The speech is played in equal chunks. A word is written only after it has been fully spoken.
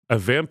A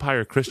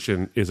vampire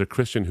Christian is a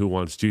Christian who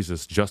wants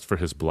Jesus just for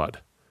his blood.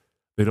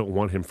 They don't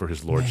want him for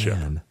his lordship.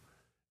 Man.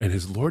 And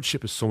his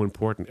lordship is so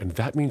important. And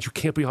that means you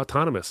can't be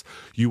autonomous.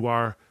 You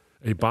are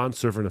a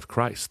bondservant of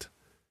Christ.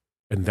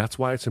 And that's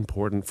why it's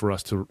important for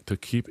us to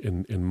keep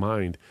in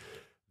mind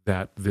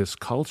that this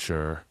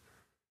culture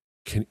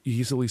can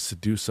easily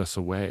seduce us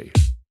away.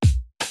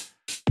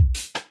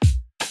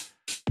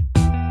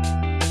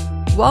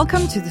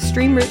 Welcome to the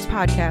Stream Roots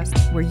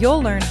podcast, where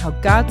you'll learn how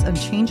God's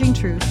unchanging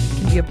truth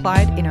can be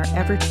applied in our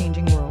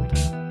ever-changing world.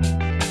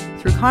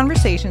 Through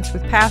conversations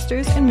with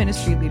pastors and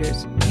ministry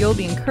leaders, you'll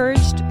be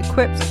encouraged,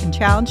 equipped, and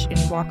challenged in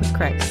your walk with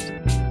Christ.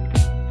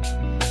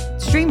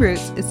 Stream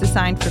Roots is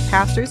designed for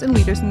pastors and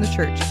leaders in the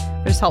church,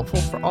 but is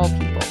helpful for all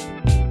people.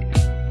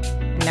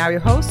 And now your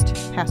host,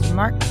 Pastor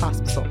Mark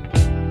Pospisil.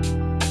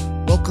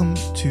 Welcome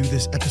to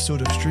this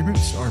episode of Stream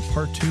Roots, our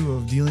part 2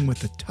 of dealing with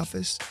the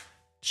toughest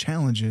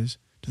challenges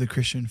to the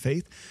Christian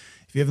faith.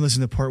 If you haven't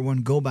listened to part 1,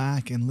 go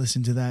back and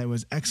listen to that. It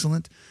was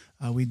excellent.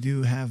 We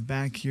do have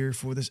back here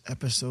for this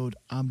episode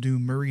Abdu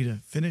Murray to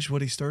finish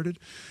what he started,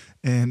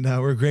 and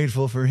we're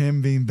grateful for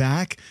him being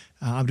back.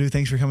 Abdu,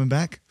 thanks for coming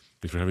back.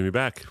 Thanks for having me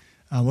back.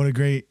 What a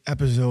great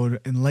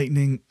episode,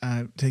 enlightening.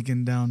 I've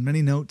taken down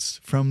many notes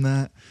from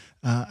that.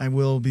 I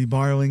will be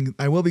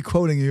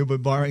quoting you,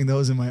 but borrowing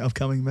those in my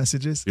upcoming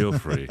messages. Feel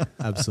free.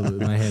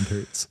 Absolutely, my hand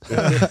hurts.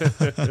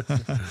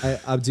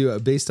 Abdu,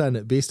 based on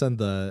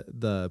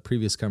the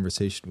previous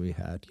conversation we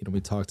had,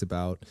 we talked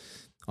about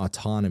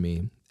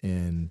autonomy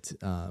and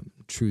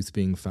truth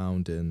being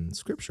found in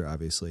Scripture,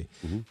 obviously.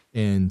 Mm-hmm.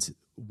 And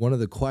one of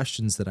the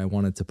questions that I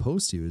wanted to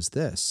pose to you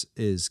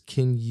is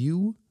can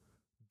you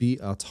be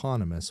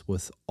autonomous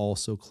with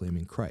also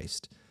claiming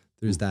Christ?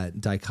 There's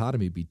that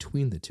dichotomy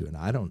between the two,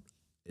 and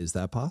is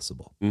that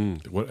possible?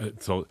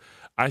 So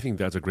I think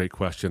that's a great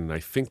question. And I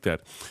think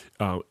that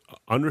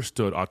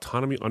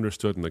autonomy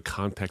understood in the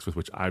context with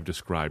which I've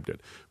described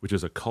it, which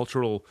is a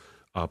cultural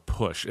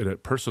push and a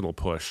personal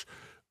push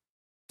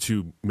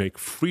to make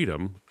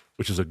freedom,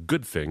 which is a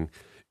good thing,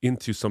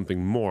 into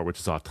something more, which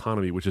is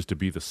autonomy, which is to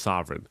be the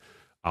sovereign.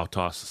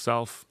 Autos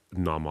self,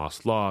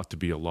 nomos law, to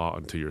be a law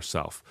unto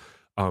yourself.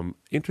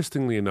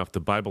 Interestingly enough, the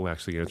Bible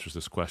actually answers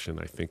this question,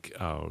 I think,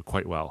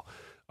 quite well.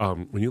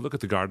 When you look at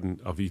the Garden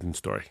of Eden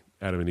story,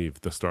 Adam and Eve,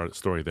 the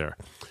story there,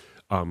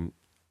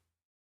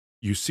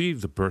 you see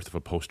the birth of a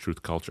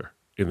post-truth culture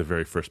in the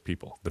very first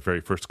people, the very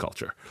first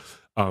culture.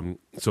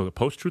 So the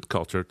post-truth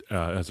culture,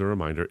 as a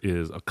reminder,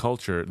 is a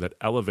culture that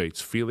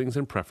elevates feelings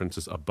and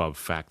preferences above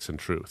facts and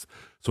truth.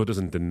 So it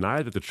doesn't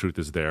deny that the truth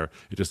is there,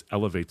 it just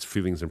elevates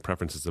feelings and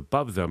preferences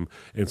above them,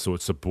 and so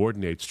it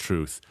subordinates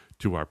truth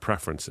to our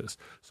preferences.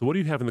 So what do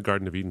you have in the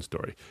Garden of Eden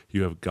story?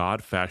 You have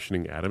God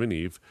fashioning Adam and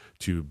Eve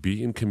to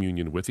be in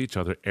communion with each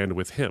other and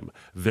with him.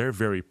 Their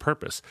very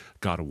purpose.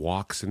 God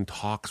walks and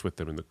talks with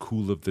them in the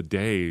cool of the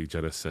day,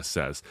 Genesis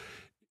says.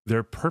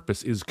 Their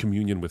purpose is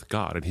communion with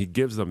God, and he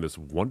gives them this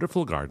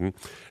wonderful garden,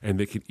 and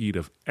they can eat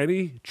of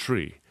any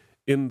tree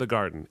in the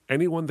garden,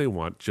 any one they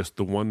want, just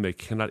the one they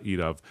cannot eat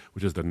of,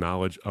 which is the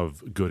knowledge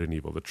of good and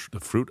evil. The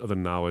fruit of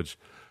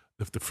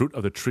the fruit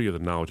of the tree of the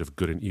knowledge of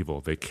good and evil,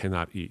 they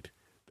cannot eat.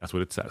 That's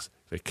what it says.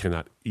 They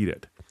cannot eat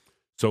it.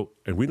 So,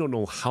 and we don't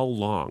know how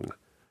long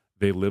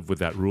they lived with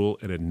that rule,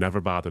 and it never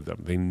bothered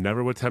them. They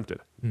never were tempted.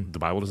 The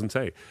Bible doesn't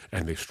say.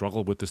 And they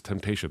struggled with this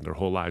temptation their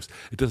whole lives.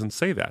 It doesn't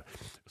say that.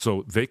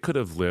 So they could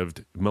have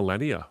lived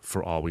millennia,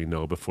 for all we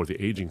know, before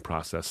the aging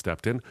process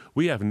stepped in.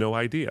 We have no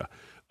idea.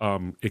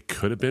 It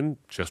could have been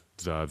just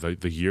the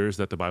years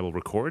that the Bible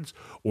records,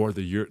 or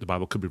the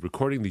Bible could be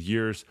recording the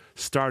years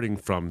starting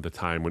from the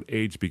time when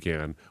age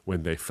began,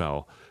 when they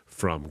fell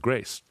from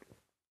grace.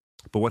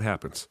 But what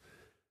happens?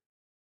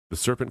 The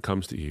serpent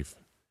comes to Eve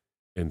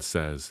and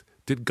says,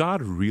 "Did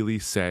God really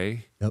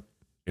say?" Yep.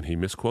 And he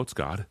misquotes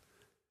God.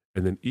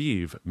 And then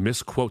Eve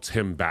misquotes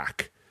him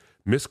back,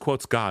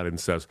 misquotes God and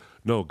says,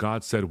 "No,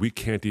 God said we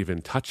can't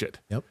even touch it."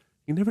 Yep.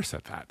 He never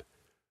said that.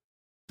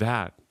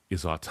 That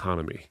is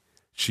autonomy.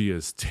 She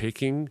is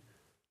taking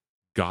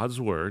God's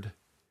word,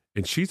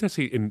 and she's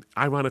actually, and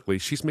ironically,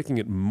 she's making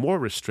it more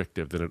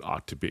restrictive than it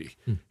ought to be.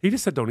 He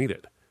just said, don't eat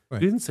it.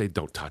 Right. He didn't say,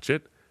 don't touch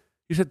it.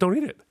 He said, don't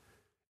eat it.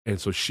 And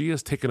so she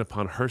has taken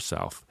upon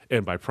herself,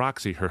 and by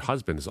proxy, her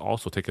husband has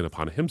also taken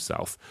upon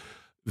himself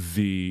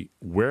the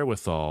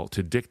wherewithal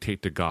to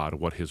dictate to God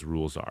what his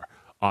rules are.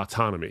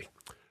 Autonomy.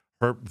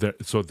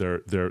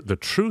 The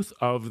truth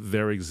of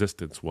their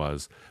existence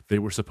was they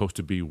were supposed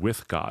to be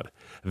with God.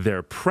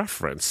 Their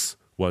preference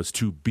was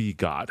to be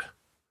God.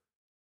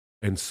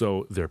 And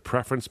so their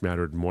preference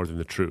mattered more than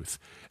the truth.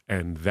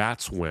 And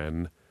that's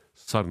when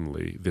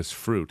suddenly this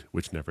fruit,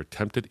 which never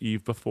tempted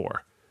Eve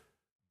before,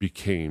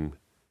 became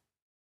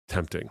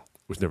tempting,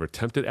 which never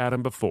tempted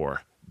Adam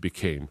before,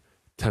 became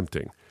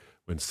tempting.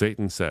 When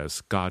Satan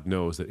says, God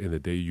knows that in the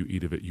day you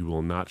eat of it, you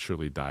will not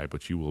surely die,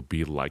 but you will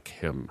be like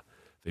him.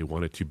 They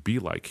wanted to be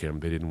like him.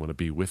 They didn't want to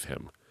be with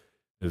him.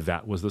 And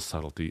that was the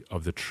subtlety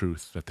of the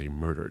truth that they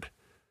murdered.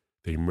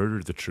 They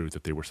murdered the truth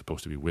that they were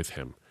supposed to be with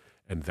him.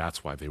 And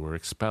that's why they were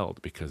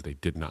expelled, because they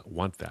did not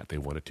want that. They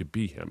wanted to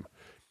be him.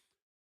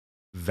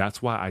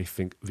 That's why I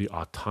think the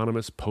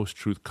autonomous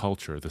post-truth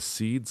culture, the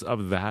seeds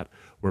of that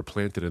were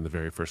planted in the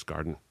very first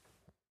garden.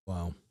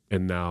 Wow.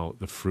 And now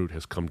the fruit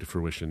has come to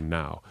fruition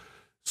now.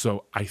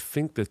 So I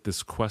think that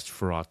this quest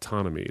for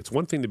autonomy, it's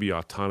one thing to be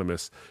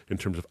autonomous in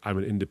terms of I'm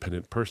an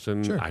independent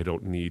person. Sure. I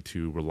don't need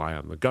to rely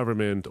on the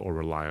government or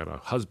rely on a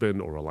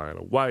husband or rely on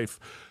a wife.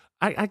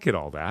 I get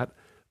all that.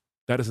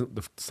 That isn't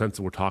the sense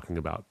that we're talking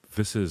about.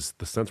 This is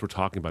the sense we're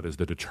talking about is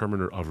the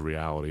determiner of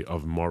reality,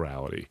 of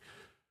morality.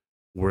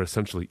 We're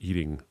essentially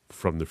eating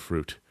from the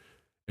fruit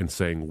and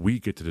saying we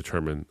get to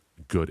determine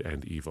good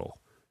and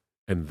evil.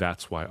 And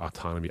that's why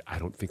autonomy, I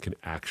don't think, can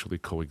actually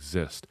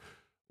coexist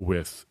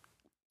with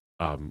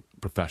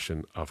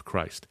profession of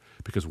Christ.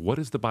 Because what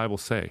does the Bible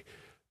say?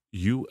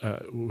 You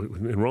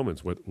in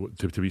Romans,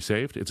 to be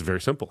saved, it's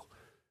very simple.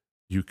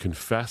 You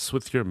confess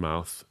with your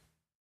mouth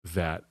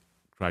that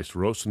Christ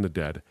rose from the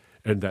dead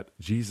and that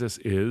Jesus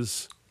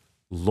is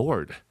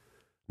Lord,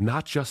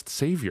 not just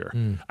Savior.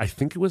 I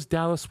think it was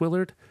Dallas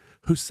Willard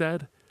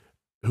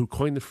who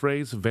coined the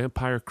phrase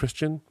vampire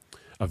Christian.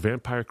 A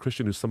vampire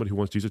Christian is somebody who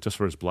wants Jesus just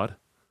for his blood.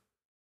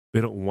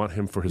 They don't want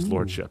him for his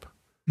lordship.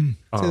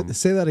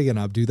 Say that again,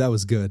 Abdu. That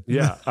was good.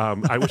 Yeah,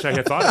 I wish I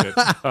had thought of it.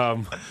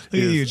 Look at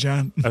you,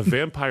 John. A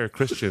vampire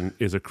Christian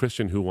is a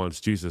Christian who wants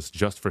Jesus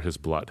just for his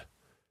blood.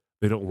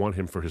 They don't want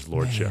him for his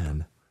lordship.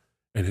 Man.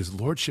 And his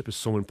lordship is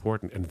so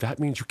important. And that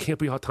means you can't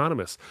be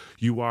autonomous.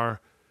 You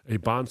are a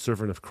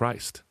bondservant of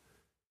Christ.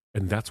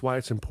 And that's why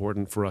it's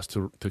important for us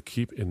to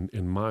keep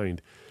in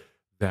mind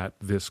that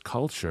this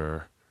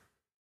culture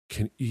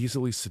can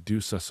easily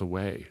seduce us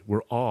away.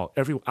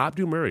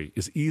 Abdu Murray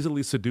is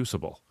easily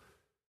seducible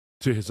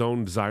to his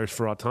own desires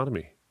for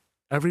autonomy.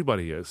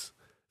 Everybody is.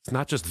 It's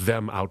not just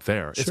them out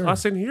there. It's Sure.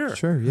 us in here.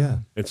 Sure, yeah.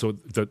 And so,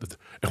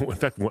 in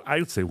fact, I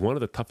would say one of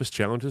the toughest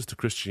challenges to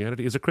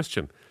Christianity is a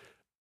Christian.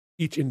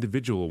 Each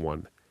individual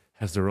one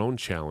has their own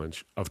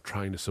challenge of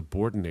trying to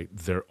subordinate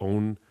their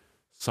own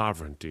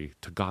sovereignty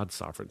to God's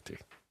sovereignty.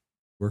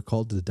 We're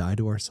called to die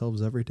to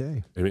ourselves every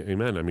day.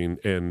 Amen. I mean,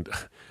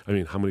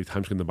 how many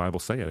times can the Bible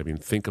say it? I mean,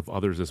 think of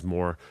others as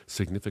more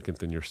significant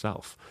than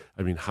yourself.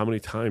 I mean, how many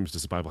times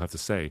does the Bible have to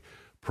say,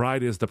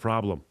 pride is the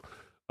problem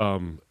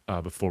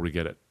before we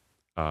get it?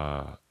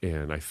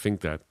 And I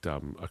think that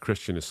a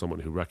Christian is someone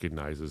who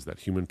recognizes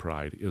that human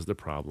pride is the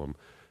problem,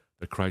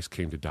 that Christ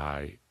came to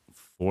die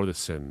for the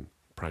sin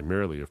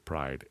primarily of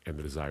pride and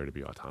the desire to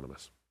be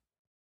autonomous.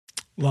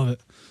 Love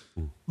it.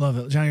 Love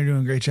it. John, you're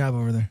doing a great job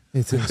over there.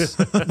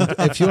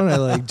 If you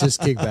want to just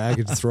kick back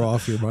and throw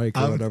off your mic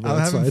or whatever, I'm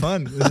that's having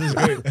fine. fun. This is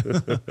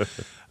great.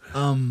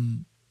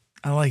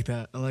 I like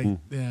that. I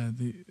like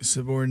the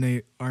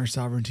subordinate our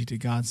sovereignty to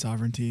God's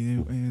sovereignty,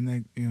 and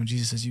that,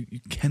 Jesus says you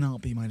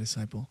cannot be my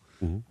disciple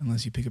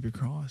unless you pick up your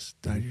cross,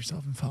 die to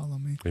yourself, and follow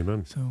me.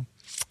 Amen. So,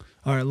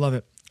 all right, love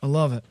it. I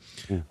love it.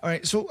 All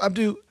right, so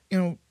Abdu,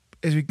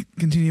 as we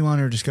continue on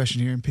our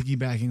discussion here and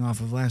piggybacking off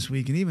of last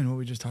week and even what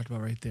we just talked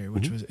about right there,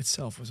 which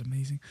was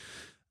amazing.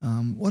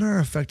 What are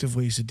effective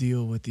ways to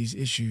deal with these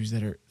issues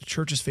that the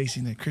church is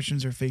facing, that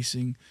Christians are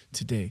facing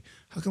today?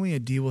 How can we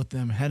deal with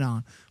them head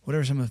on? What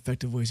are some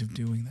effective ways of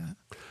doing that?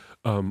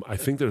 I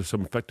think there are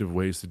some effective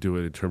ways to do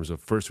it in terms of,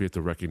 first, we have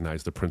to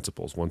recognize the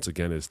principles. Once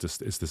again, is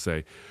to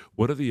say,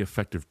 what are the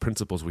effective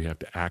principles we have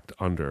to act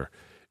under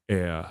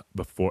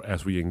before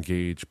as we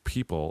engage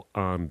people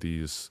on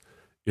these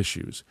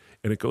issues?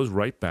 And it goes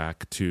right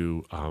back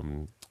to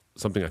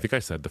something I think I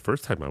said the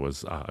first time I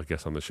was a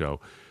guest on the show,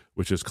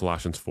 which is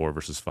Colossians 4,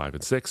 verses 5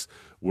 and 6,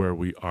 where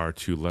we are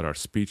to let our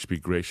speech be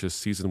gracious,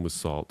 seasoned with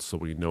salt, so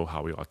we know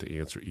how we ought to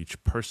answer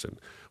each person.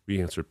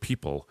 We answer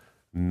people,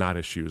 not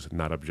issues,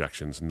 not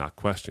objections, not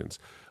questions,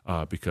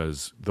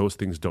 because those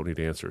things don't need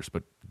answers,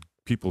 but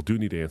people do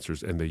need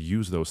answers, and they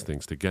use those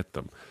things to get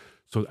them.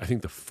 So I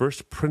think the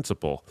first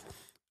principle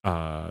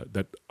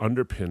that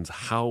underpins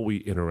how we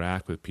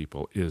interact with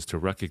people is to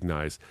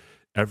recognize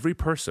every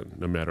person,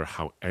 no matter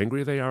how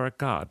angry they are at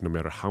God, no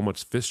matter how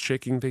much fist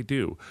shaking they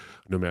do,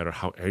 no matter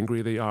how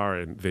angry they are,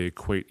 and they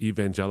equate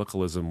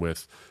evangelicalism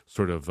with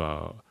sort of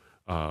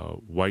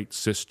white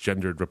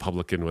cisgendered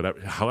Republican,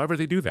 whatever, however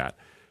they do that,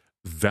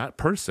 that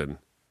person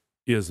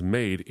is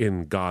made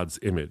in God's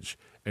image.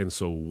 And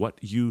so what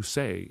you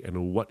say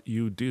and what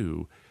you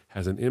do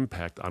has an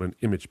impact on an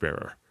image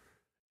bearer.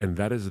 And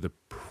that is the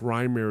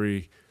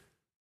primary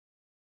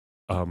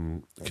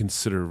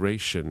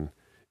consideration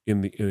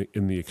in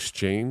the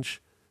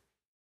exchange.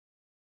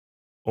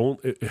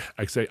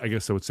 I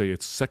guess I would say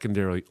it's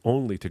secondarily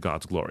only to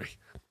God's glory,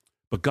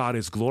 but God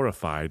is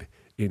glorified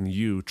in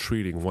you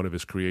treating one of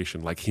His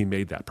creation like He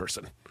made that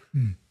person.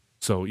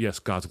 So yes,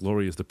 God's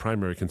glory is the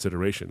primary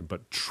consideration,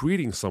 but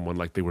treating someone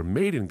like they were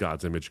made in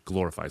God's image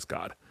glorifies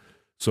God.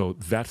 So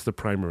that's the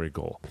primary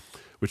goal,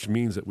 which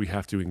means that we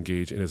have to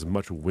engage in as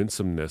much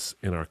winsomeness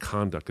in our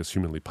conduct as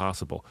humanly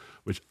possible,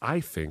 which I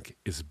think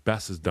is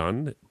best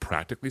done,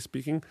 practically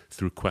speaking,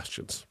 through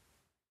questions,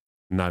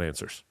 not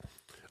answers,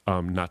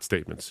 not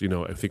statements.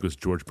 I think it was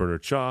George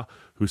Bernard Shaw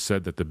who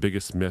said that the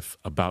biggest myth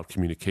about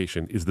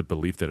communication is the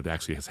belief that it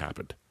actually has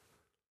happened.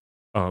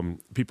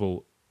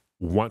 People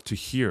want to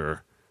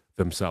hear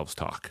themselves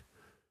talk.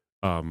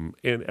 And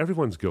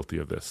everyone's guilty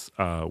of this.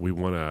 We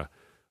want to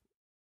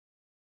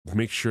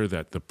make sure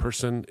that the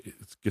person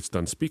gets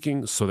done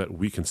speaking so that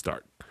we can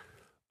start,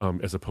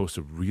 as opposed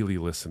to really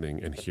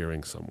listening and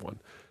hearing someone.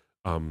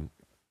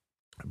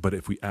 But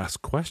if we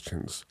ask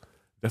questions,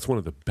 that's one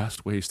of the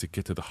best ways to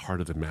get to the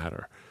heart of the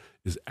matter,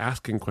 is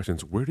asking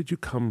questions. Where did you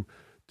come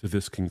to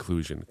this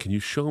conclusion? Can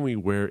you show me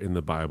where in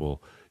the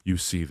Bible you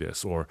see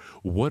this? Or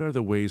what are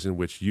the ways in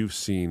which you've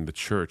seen the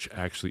church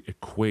actually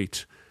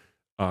equate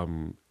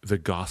the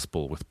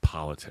gospel with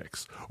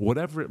politics?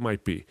 Whatever it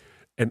might be.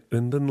 And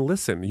then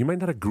listen. You might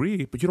not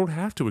agree, but you don't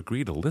have to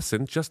agree to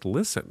listen. Just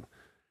listen.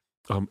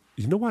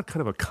 You know what kind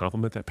of a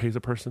compliment that pays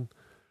a person?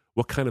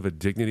 What kind of a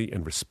dignity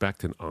and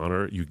respect and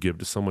honor you give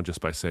to someone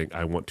just by saying,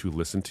 I want to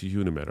listen to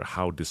you no matter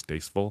how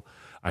distasteful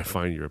I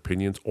find your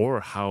opinions or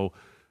how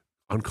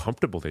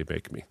uncomfortable they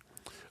make me.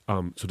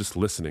 So just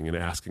listening and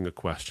asking a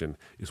question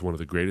is one of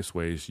the greatest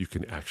ways you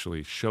can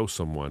actually show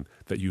someone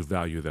that you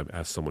value them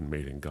as someone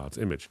made in God's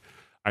image.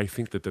 I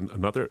think that then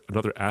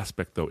another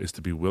aspect, though, is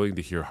to be willing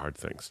to hear hard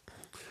things.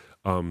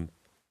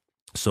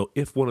 So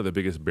if one of the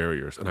biggest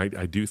barriers, and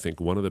I do think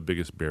one of the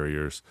biggest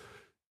barriers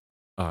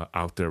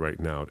out there right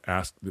now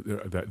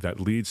that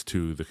leads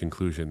to the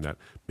conclusion that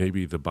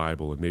maybe the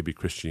Bible and maybe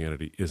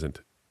Christianity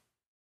isn't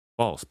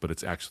false, but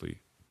it's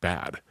actually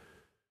bad,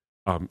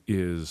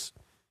 is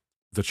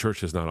the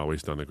church has not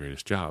always done the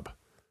greatest job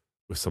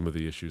with some of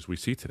the issues we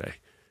see today,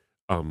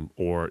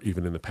 or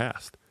even in the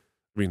past.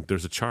 I mean,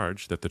 there's a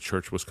charge that the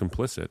church was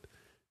complicit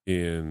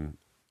in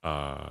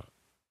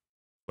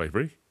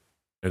slavery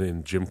and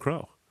in Jim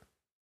Crow.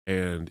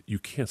 And you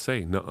can't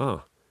say,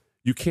 nuh-uh.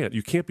 You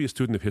can't be a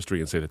student of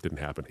history and say that didn't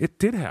happen. It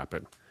did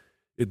happen.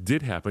 It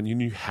did happen,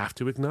 and you have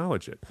to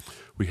acknowledge it.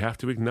 We have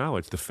to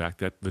acknowledge the fact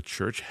that the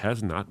church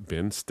has not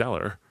been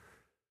stellar,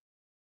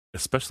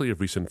 especially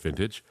of recent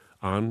vintage,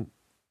 on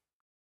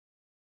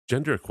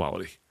gender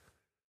equality.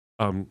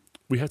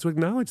 We have to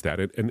acknowledge that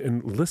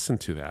and listen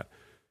to that.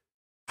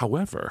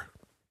 However,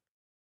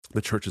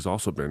 the church has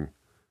also been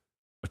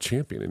a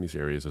champion in these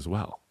areas as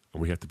well,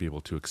 and we have to be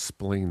able to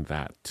explain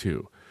that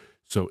too.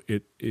 So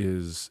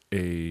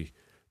the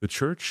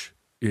church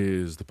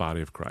is the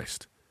body of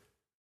Christ,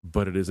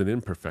 but it is an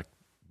imperfect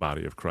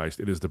body of Christ.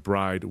 It is the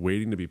bride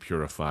waiting to be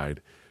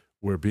purified.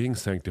 We're being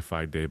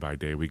sanctified day by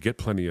day. We get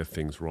plenty of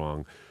things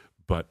wrong,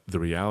 but the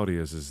reality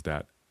is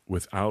that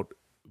without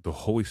the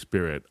Holy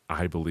Spirit,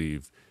 I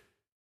believe,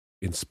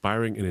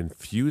 inspiring and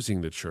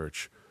infusing the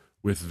church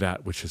with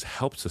that which has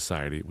helped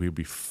society, we would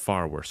be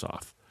far worse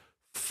off.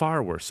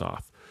 Far worse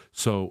off.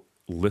 So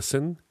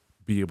listen,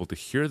 be able to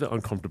hear the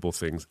uncomfortable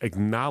things,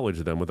 acknowledge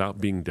them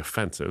without being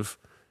defensive,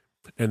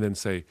 and then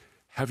say,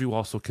 have you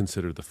also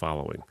considered the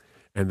following?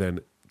 And then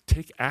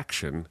take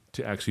action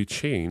to actually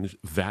change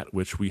that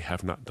which we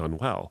have not done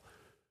well,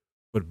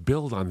 but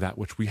build on that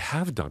which we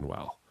have done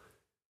well.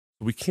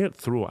 We can't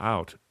throw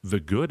out the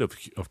good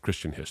of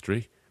Christian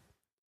history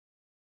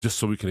just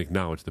so we can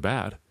acknowledge the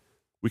bad.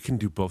 We can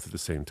do both at the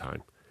same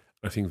time.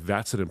 I think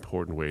that's an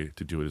important way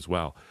to do it as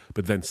well.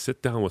 But then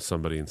sit down with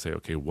somebody and say,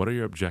 okay, what are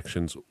your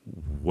objections?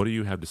 What do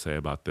you have to say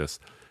about this?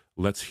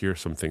 Let's hear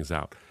some things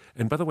out.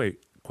 And by the way,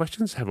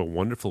 questions have a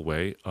wonderful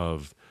way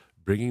of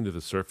bringing to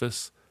the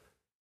surface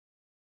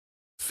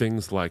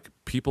things like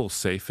people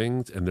say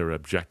things and they're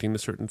objecting to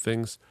certain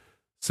things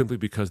simply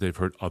because they've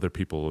heard other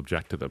people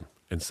object to them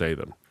and say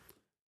them.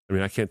 I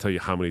mean, I can't tell you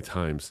how many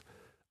times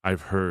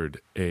I've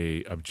heard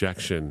a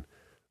objection,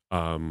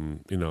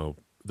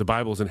 the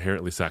Bible is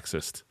inherently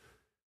sexist.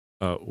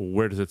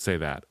 Where does it say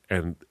that?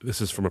 And this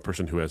is from a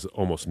person who has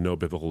almost no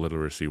biblical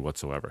literacy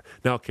whatsoever.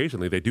 Now,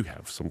 occasionally they do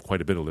have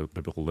quite a bit of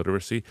biblical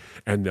literacy,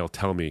 and they'll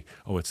tell me,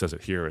 oh, it says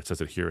it here, it says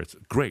it here. It's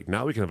great.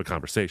 Now we can have a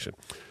conversation.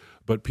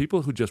 But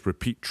people who just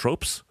repeat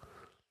tropes,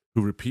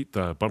 who repeat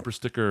the bumper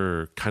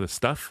sticker kind of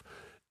stuff,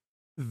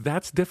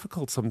 that's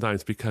difficult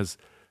sometimes because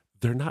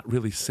they're not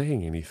really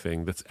saying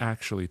anything that's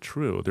actually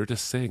true. They're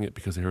just saying it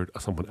because they heard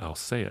someone else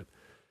say it.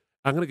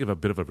 I'm going to give a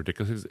bit of a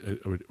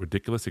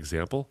ridiculous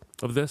example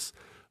of this,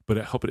 but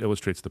I hope it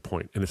illustrates the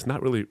point. And it's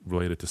not really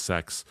related to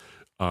sex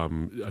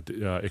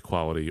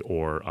equality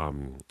or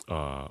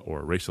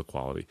racial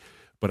equality.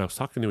 But I was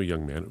talking to a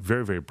young man,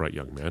 very, very bright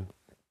young man,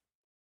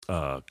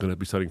 going to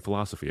be studying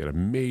philosophy at a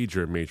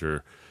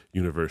major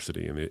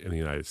university in the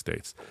United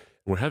States.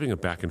 And we're having a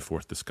back and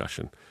forth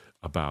discussion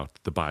about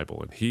the Bible.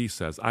 And he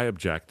says, I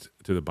object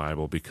to the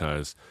Bible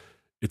because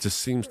it just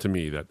seems to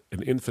me that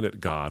an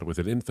infinite God with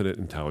an infinite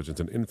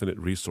intelligence and infinite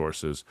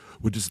resources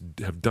would just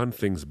have done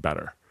things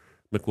better.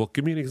 I'm like, well,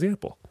 give me an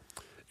example.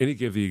 And he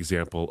gave the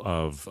example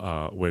of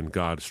when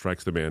God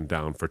strikes the man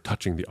down for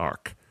touching the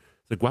ark.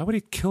 Like, why would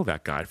he kill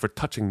that guy for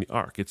touching the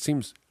ark? It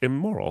seems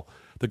immoral.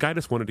 The guy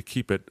just wanted to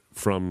keep it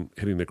from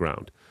hitting the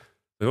ground.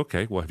 Like,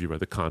 okay, well, have you read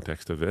the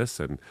context of this?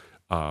 And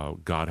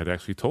God had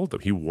actually told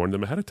them. He warned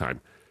them ahead of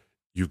time.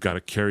 You've got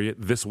to carry it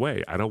this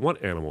way. I don't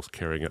want animals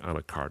carrying it on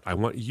a cart. I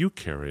want you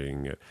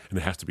carrying it. And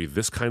it has to be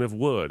this kind of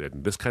wood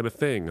and this kind of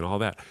thing and all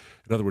that.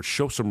 In other words,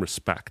 show some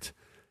respect.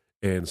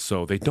 And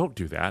so they don't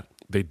do that.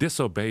 They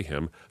disobey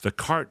him. The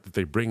cart that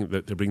they bring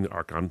the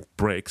ark on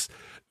breaks.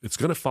 It's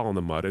going to fall in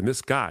the mud. And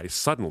this guy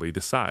suddenly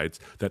decides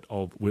that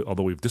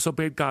although we've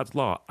disobeyed God's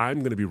law, I'm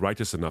going to be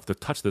righteous enough to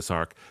touch this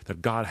ark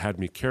that God had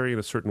me carry in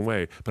a certain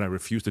way, but I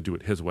refuse to do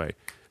it his way.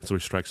 And so he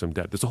strikes him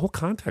dead. There's a whole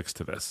context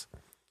to this.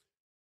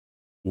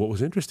 What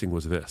was interesting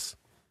was this,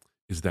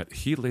 is that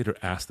he later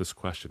asked this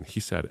question.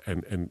 He said,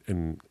 and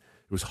it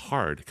was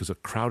hard because a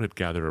crowd had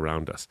gathered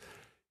around us.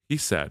 He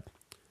said,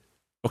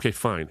 okay,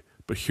 fine,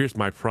 but here's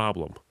my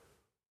problem.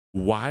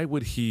 Why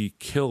would he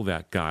kill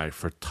that guy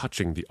for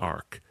touching the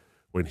ark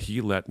when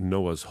he let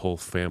Noah's whole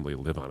family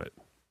live on it?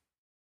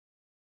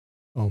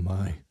 Oh,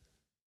 my.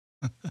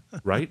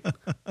 Right?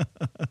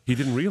 He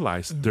didn't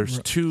realize there's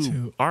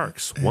two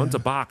arks. One's a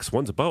box,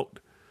 one's a boat.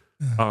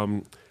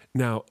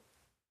 Now,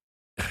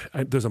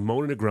 there's a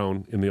moan and a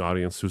groan in the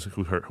audience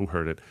who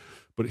heard it.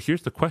 But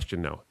here's the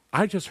question now.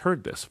 I just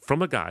heard this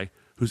from a guy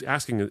who's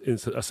asking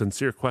a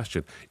sincere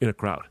question in a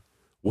crowd.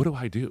 What do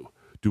I do?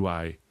 Do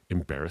I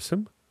embarrass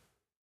him?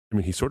 I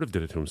mean, he sort of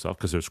did it to himself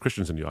because there's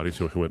Christians in the audience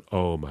who went,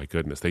 oh, my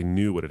goodness, they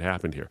knew what had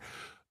happened here.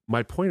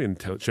 My point in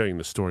sharing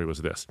the story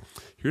was this.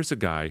 Here's a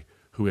guy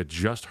who had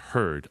just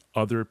heard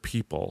other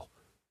people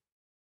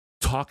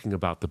talking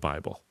about the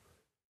Bible.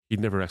 He'd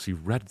never actually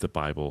read the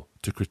Bible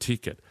to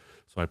critique it.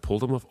 So I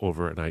pulled him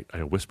over and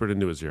I whispered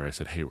into his ear. I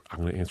said, hey, I'm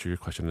going to answer your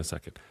question in a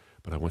second,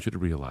 but I want you to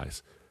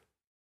realize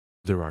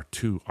there are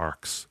two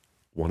arks.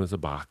 One is a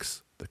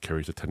box that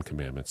carries the 10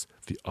 Commandments.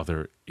 The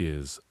other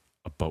is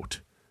a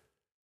boat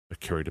that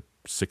carried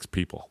 6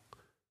 people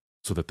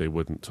so that the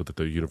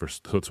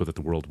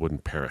world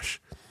wouldn't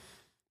perish.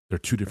 They're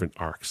two different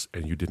arks,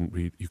 and you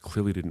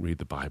clearly didn't read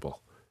the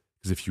Bible.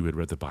 Because if you had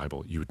read the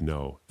Bible, you would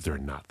know they're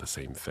not the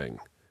same thing.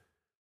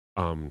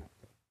 And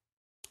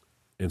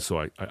so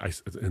I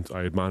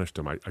admonished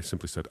him. I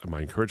simply said, my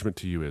encouragement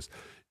to you is,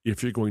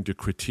 if you're going to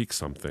critique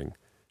something,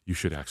 you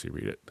should actually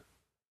read it,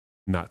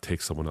 not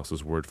take someone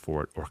else's word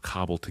for it or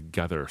cobble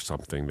together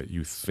something that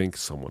you think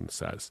someone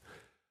says.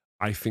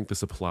 I think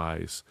this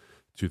applies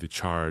to the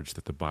charge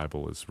that the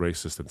Bible is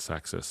racist and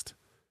sexist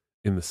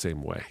in the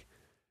same way,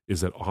 is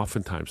that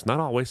oftentimes,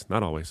 not always,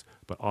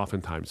 but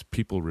oftentimes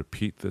people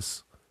repeat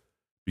this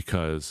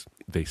because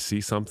they see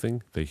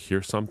something, they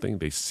hear something,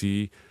 they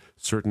see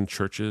certain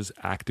churches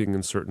acting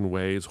in certain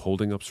ways,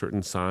 holding up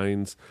certain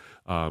signs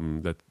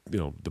that,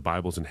 the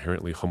Bible's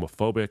inherently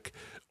homophobic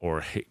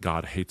or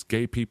God hates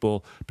gay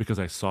people, because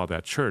I saw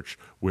that church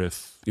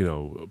with,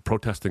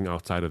 protesting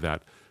outside of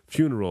that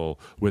funeral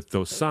with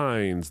those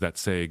signs that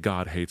say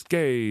God hates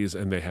gays,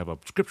 and they have a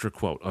scripture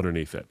quote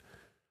underneath it.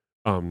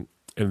 And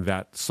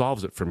that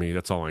solves it for me.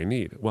 That's all I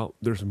need. Well,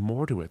 there's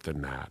more to it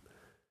than that.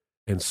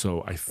 And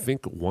so I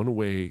think one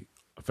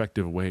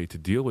effective way to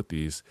deal with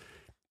these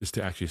is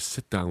to actually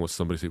sit down with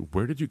somebody and say,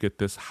 where did you get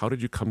this? How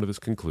did you come to this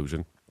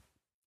conclusion?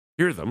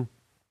 Hear them,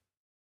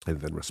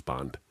 and then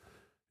respond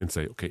and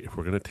say, okay, if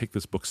we're going to take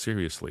this book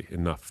seriously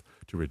enough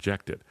to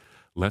reject it,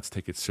 let's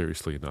take it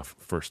seriously enough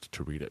first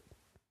to read it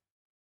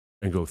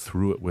and go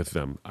through it with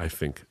them, I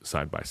think,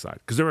 side by side.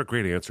 Because there are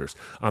great answers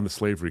on the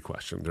slavery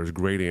question. There's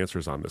great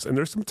answers on this. And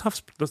there's some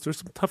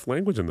tough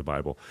language in the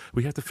Bible.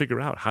 We have to figure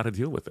out how to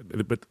deal with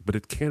it. But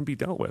it can be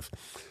dealt with.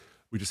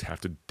 We just have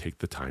to take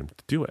the time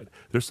to do it.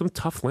 There's some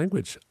tough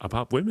language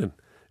about women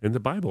in the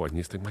Bible. And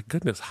you think, my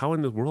goodness, how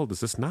in the world is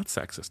this not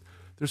sexist?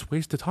 There's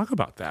ways to talk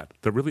about that.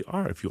 There really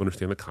are, if you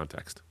understand the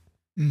context.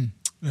 Yeah,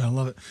 I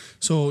love it.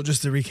 So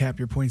just to recap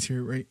your points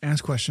here, right?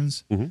 Ask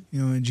questions. Mm-hmm.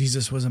 And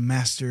Jesus was a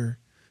master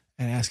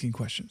at asking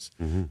questions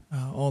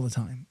all the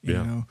time.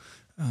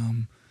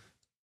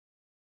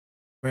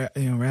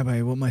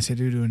 Rabbi, what must I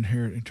do to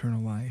inherit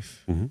eternal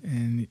life?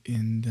 Mm-hmm.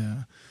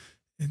 And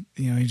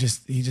he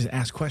just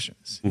asked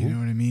questions. You know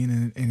what I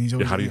mean? And he's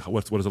always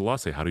what does the law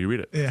say? How do you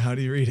read it? Yeah, how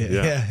do you read it?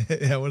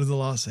 Yeah. What does the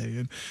law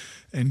say?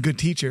 And good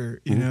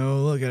teacher,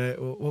 look at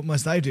it. What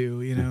must I do?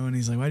 And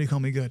he's like, why do you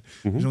call me good?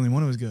 There's only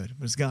one who is good,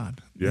 but it's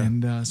God. Yeah.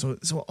 And so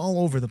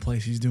all over the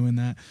place he's doing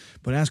that.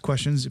 But ask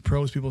questions,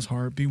 probes people's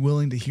heart, be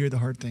willing to hear the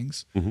hard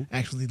things,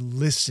 actually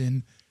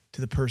listen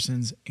to the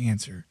person's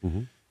answer.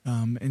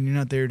 And you're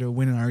not there to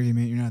win an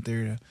argument. You're not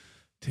there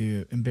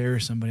to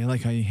embarrass somebody. I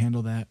like how you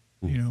handle that.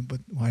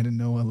 But why did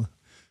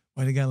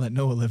God let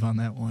Noah live on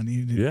that one?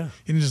 He didn't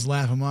just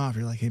laugh him off.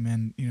 You're like, hey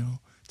man,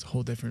 it's a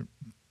whole different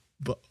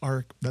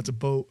ark. That's a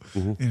boat.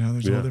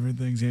 There's all different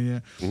things.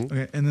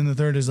 Okay. And then the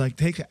third is like,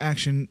 take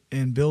action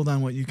and build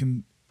on what you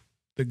can,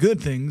 the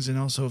good things. And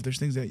also if there's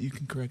things that you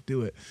can correct,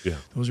 do it. Yeah.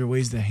 Those are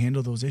ways to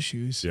handle those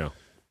issues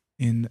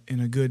in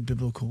a good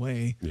biblical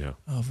way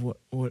of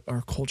what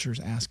our culture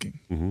is asking.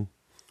 Mm-hmm.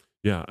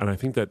 Yeah. And I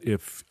think that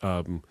if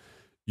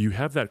you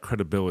have that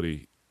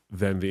credibility,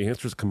 then the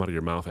answers come out of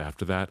your mouth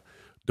after that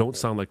don't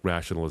sound like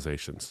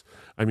rationalizations.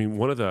 I mean,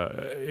 one of the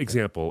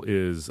example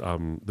is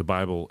the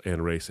Bible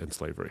and race and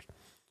slavery.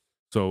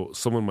 So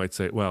someone might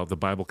say, well, the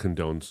Bible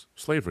condones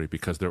slavery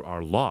because there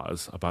are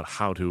laws about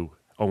how to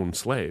own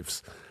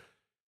slaves.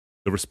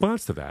 The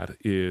response to that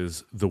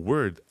is the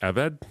word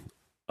eved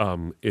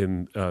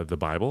in the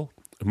Bible.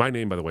 My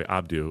name, by the way,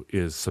 Abdu,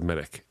 is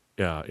Semitic.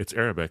 it's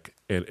Arabic,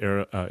 and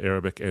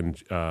Arabic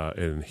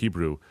and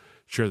Hebrew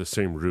share the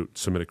same root,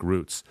 Semitic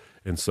roots.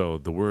 And so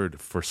the word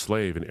for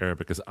slave in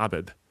Arabic is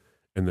abed,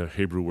 and the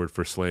Hebrew word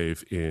for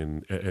slave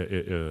in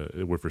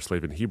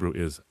Hebrew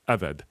is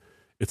aved.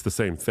 It's the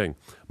same thing.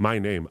 My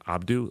name,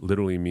 Abdu,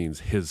 literally means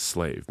his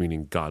slave,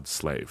 meaning God's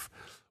slave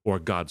or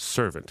God's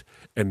servant.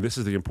 And this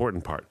is the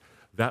important part.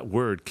 That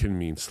word can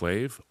mean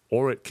slave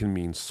or it can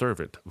mean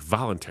servant,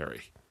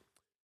 voluntary.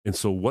 And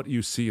so what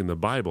you see in the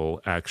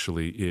Bible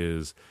actually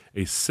is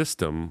a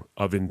system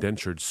of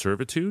indentured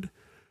servitude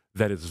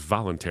that is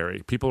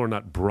voluntary. People are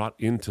not brought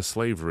into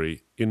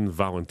slavery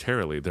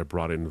involuntarily. They're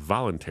brought in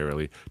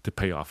voluntarily to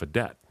pay off a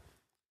debt.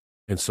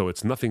 And so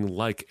it's nothing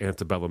like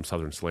antebellum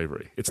Southern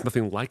slavery. It's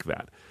nothing like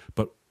that.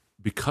 But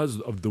because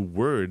of the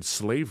word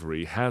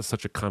slavery has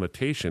such a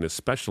connotation,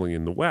 especially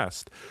in the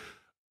West,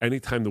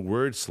 anytime the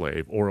word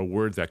slave or a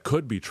word that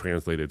could be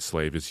translated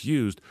slave is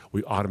used,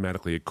 we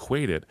automatically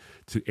equate it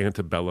to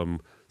antebellum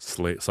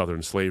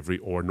Southern slavery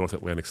or North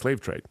Atlantic slave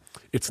trade.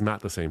 It's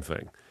not the same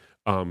thing.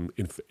 And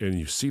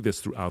you see this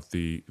throughout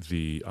the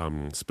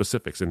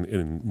specifics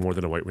in More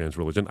Than a White Man's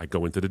Religion. I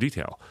go into the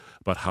detail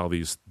about how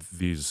these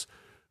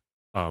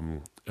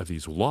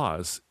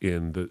laws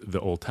in the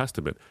Old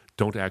Testament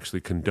don't actually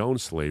condone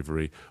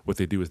slavery. What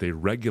they do is they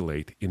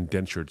regulate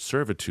indentured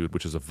servitude,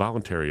 which is a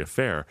voluntary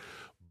affair,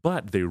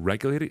 but they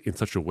regulate it in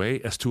such a way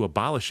as to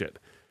abolish it.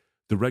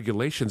 The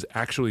regulations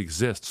actually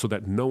exist so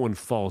that no one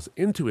falls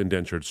into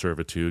indentured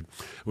servitude,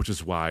 which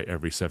is why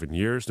every 7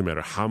 years, no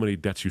matter how many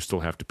debts you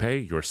still have to pay,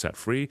 you're set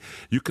free.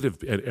 You could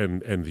have,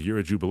 and the year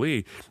of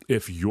Jubilee,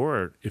 if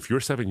your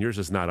 7 years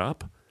is not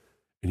up,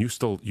 and you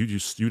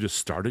just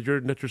started your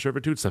indentured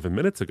servitude 7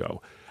 minutes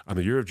ago, on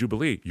the year of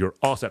Jubilee, you're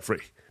all set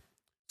free.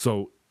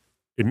 So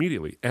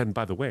immediately, and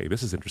by the way,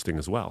 this is interesting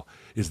as well,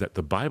 is that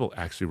the Bible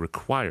actually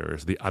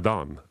requires the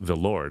Adon, the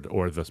Lord,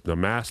 or the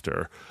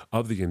master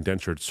of the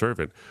indentured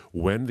servant,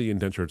 when the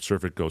indentured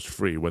servant goes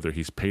free, whether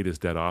he's paid his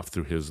debt off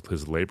through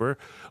his labor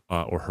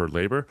or her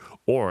labor,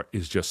 or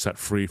is just set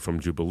free from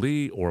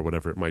Jubilee or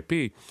whatever it might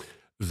be,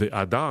 the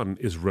Adon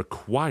is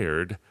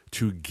required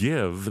to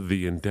give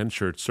the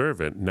indentured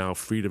servant, now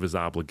freed of his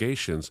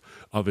obligations,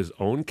 of his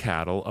own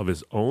cattle, of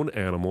his own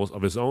animals,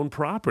 of his own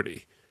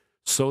property,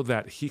 so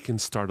that he can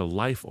start a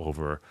life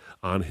over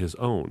on his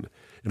own.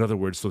 In other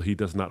words, so he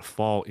does not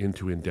fall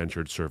into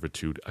indentured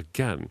servitude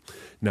again.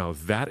 Now,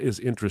 that is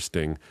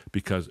interesting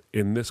because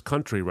in this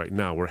country right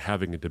now, we're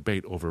having a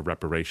debate over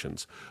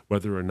reparations,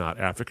 whether or not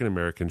African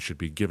Americans should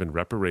be given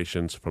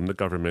reparations from the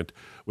government,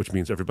 which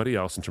means everybody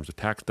else in terms of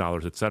tax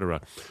dollars, et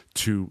cetera,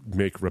 to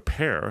make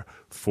repair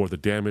for the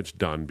damage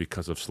done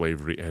because of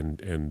slavery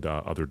and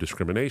other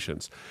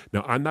discriminations.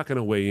 Now, I'm not going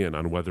to weigh in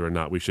on whether or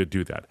not we should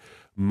do that.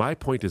 My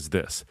point is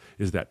this,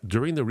 is that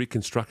during the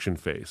Reconstruction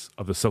phase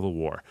of the Civil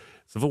War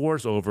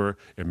is over,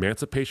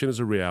 emancipation is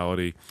a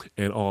reality,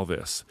 and all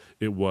this.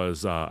 It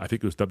was, I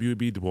think it was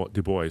W.B.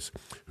 Du Bois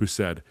who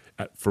said,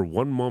 for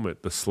one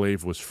moment the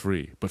slave was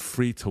free, but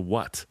free to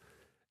what?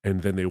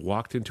 And then they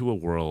walked into a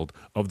world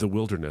of the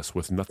wilderness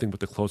with nothing but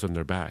the clothes on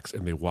their backs,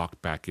 and they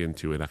walked back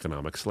into an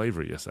economic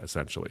slavery,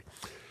 essentially.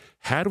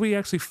 Had we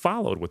actually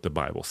followed what the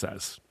Bible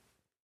says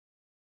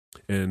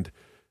and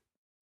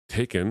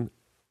taken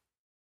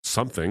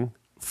something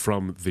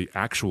from the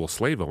actual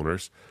slave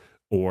owners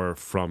or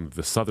from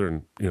the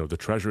Southern, the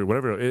Treasury,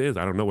 whatever it is,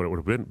 I don't know what it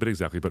would have been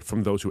exactly, but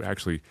from those who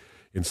actually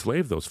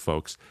enslaved those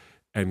folks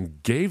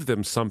and gave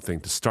them something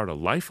to start a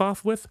life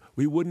off with,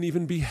 we wouldn't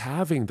even be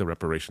having the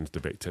reparations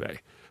debate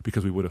today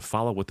because we would have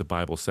followed what the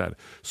Bible said.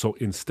 So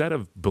instead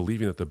of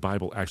believing that the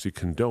Bible actually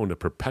condoned a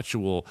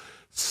perpetual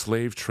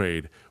slave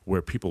trade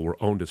where people were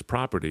owned as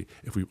property,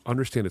 if we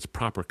understand its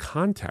proper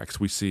context,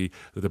 we see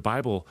that the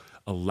Bible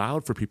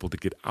allowed for people to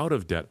get out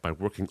of debt by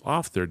working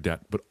off their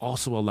debt, but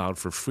also allowed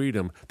for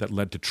freedom that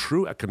led to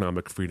true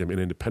economic freedom and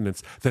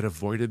independence that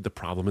avoided the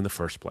problem in the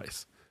first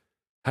place.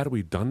 Had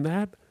we done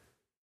that,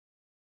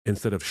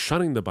 instead of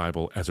shunning the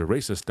Bible as a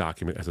racist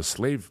document, as a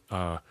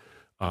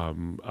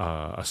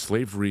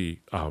slavery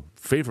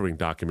favoring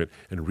document,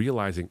 and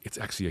realizing it's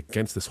actually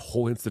against this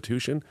whole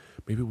institution,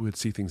 maybe we would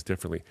see things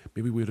differently.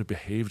 Maybe we would have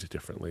behaved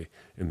differently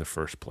in the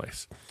first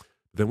place.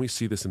 Then we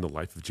see this in the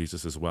life of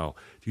Jesus as well.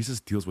 Jesus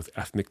deals with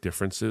ethnic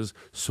differences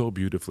so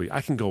beautifully. I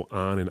can go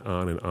on and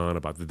on and on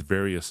about the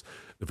various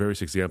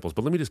examples,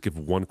 but let me just give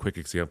one quick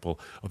example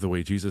of the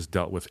way Jesus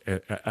dealt with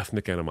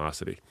ethnic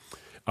animosity.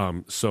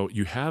 So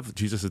you have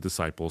Jesus'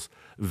 disciples.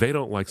 They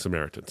don't like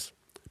Samaritans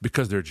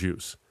because they're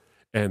Jews.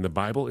 And the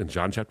Bible in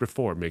John chapter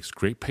 4 makes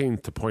great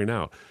pains to point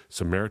out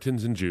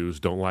Samaritans and Jews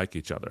don't like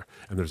each other.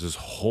 And there's this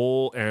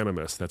whole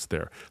animus that's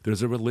there.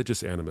 There's a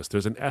religious animus.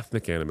 There's an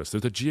ethnic animus.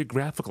 There's a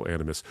geographical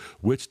animus.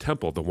 Which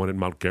temple? The one in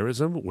Mount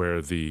Gerizim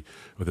where the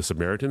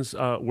Samaritans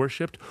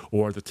worshipped,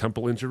 or the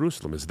temple in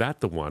Jerusalem? Is that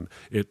the one?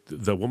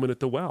 The woman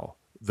at the well.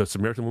 The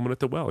Samaritan woman at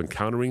the well,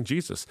 encountering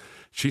Jesus.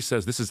 She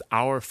says, this is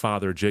our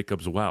father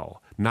Jacob's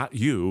well, not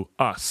you,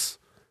 us.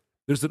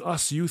 There's an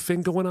us-you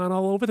thing going on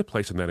all over the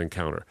place in that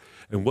encounter.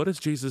 And what does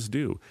Jesus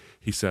do?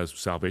 He says,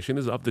 salvation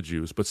is of the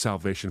Jews, but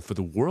salvation for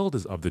the world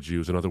is of the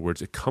Jews. In other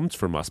words, it comes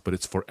from us, but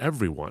it's for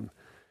everyone.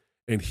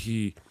 And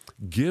he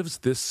gives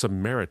this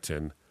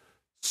Samaritan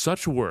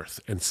such worth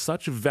and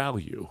such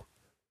value,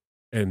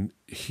 and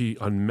he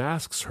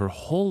unmasks her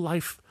whole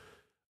life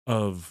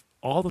of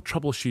all the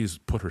trouble she's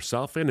put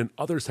herself in and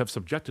others have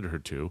subjected her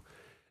to,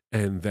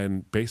 and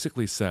then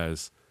basically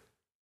says,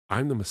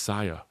 I'm the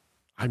Messiah.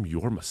 I'm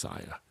your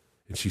Messiah.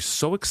 And she's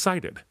so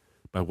excited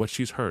by what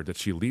she's heard that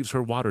she leaves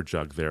her water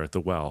jug there at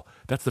the well.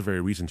 That's the very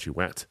reason she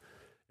went.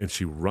 And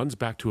she runs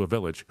back to a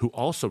village who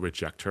also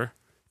reject her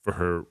for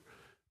her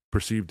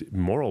perceived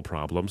moral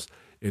problems.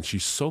 And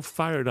she's so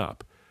fired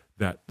up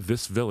that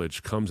this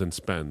village comes and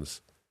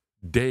spends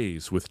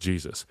days with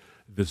Jesus.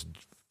 This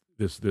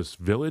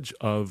village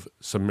of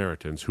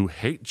Samaritans who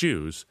hate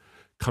Jews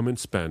come and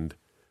spend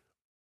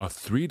a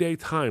 3-day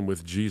time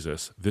with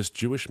Jesus, this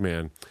Jewish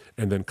man,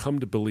 and then come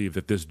to believe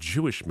that this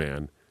Jewish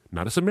man,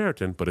 not a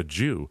Samaritan, but a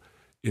Jew,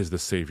 is the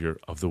Savior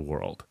of the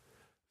world.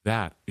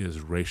 That is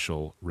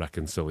racial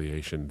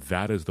reconciliation.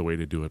 That is the way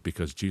to do it,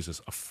 because Jesus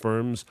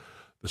affirms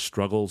the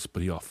struggles,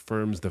 but he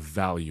affirms the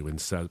value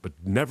and says, but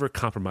never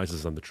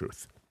compromises on the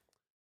truth.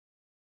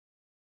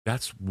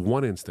 That's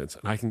one instance,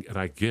 and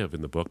I give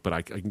in the book, but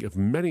I can give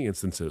many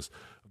instances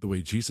of the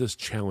way Jesus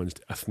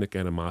challenged ethnic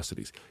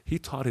animosities. He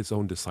taught his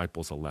own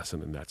disciples a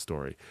lesson in that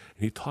story.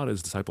 And he taught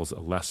his disciples a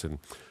lesson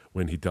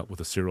when he dealt with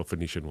a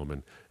Syro-Phoenician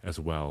woman as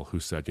well, who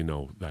said,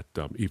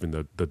 that even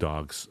the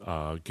dogs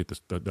get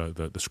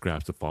the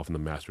scraps that fall from the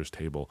master's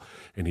table.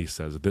 And he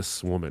says,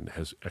 this woman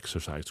has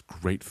exercised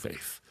great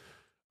faith.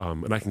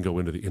 And I can go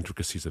into the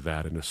intricacies of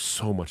that, and there's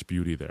so much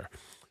beauty there.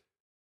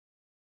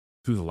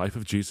 Through the life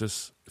of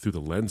Jesus, through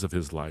the lens of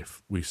his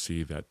life, we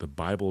see that the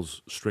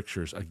Bible's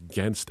strictures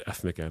against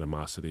ethnic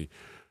animosity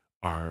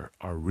are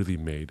really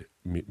made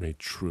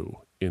true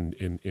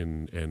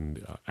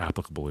and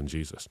applicable in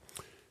Jesus.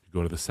 You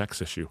go to the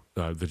sex issue,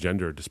 the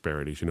gender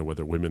disparities,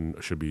 whether women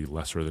should be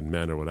lesser than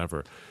men or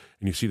whatever,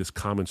 and you see this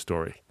common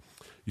story.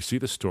 You see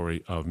the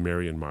story of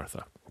Mary and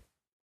Martha.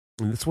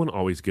 And this one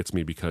always gets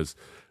me because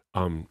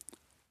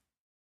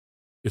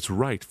it's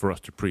right for us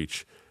to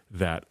preach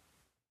that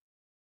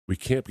we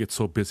can't get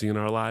so busy in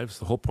our lives.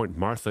 The whole point,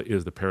 Martha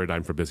is the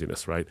paradigm for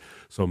busyness, right?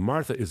 So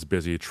Martha is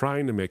busy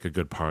trying to make a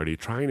good party,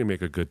 trying to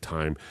make a good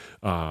time,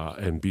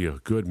 and be a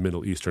good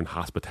Middle Eastern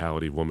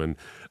hospitality woman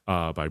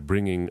by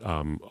bringing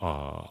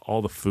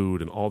all the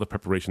food and all the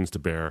preparations to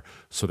bear,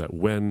 so that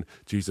when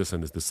Jesus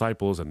and his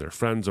disciples and their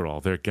friends are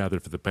all there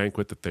gathered for the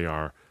banquet, that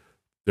they're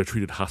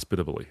treated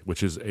hospitably,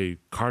 which is a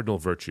cardinal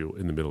virtue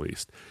in the Middle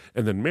East.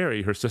 And then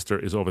Mary, her sister,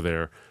 is over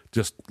there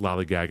just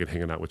lollygagging,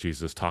 hanging out with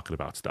Jesus, talking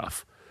about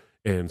stuff.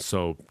 And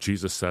so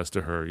Jesus says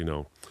to her,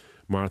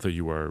 Martha,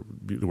 you are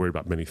worried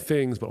about many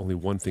things, but only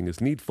one thing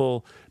is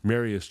needful.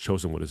 Mary has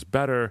chosen what is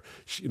better.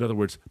 In other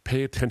words,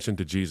 pay attention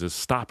to Jesus.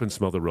 Stop and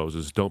smell the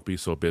roses. Don't be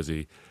so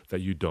busy that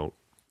you don't,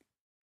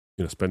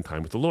 spend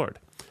time with the Lord.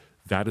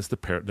 That is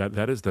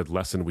that is the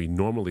lesson we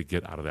normally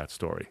get out of that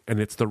story. And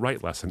it's the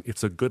right lesson.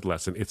 It's a good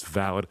lesson. It's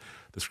valid.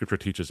 The scripture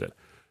teaches it.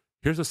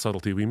 Here's a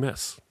subtlety we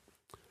miss.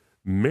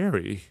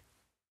 Mary,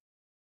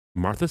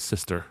 Martha's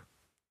sister,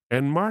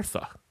 and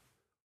Martha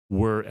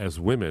were, as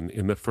women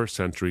in the first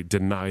century,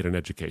 denied an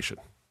education.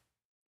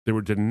 They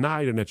were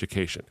denied an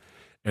education.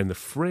 And the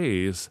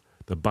phrase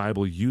the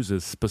Bible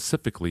uses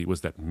specifically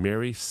was that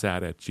Mary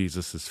sat at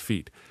Jesus'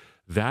 feet.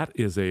 That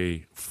is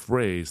a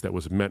phrase that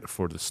was meant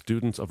for the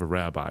students of a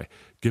rabbi,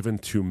 given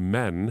to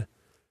men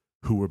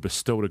who were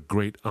bestowed a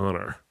great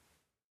honor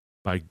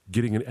by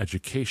getting an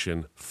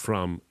education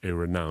from a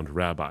renowned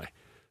rabbi.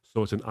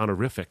 So it's an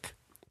honorific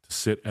to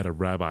sit at a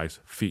rabbi's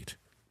feet.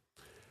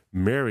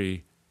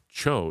 Mary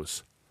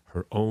chose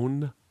her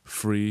own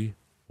free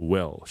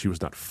will. She was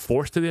not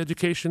forced to the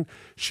education.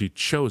 She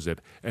chose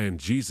it. And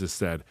Jesus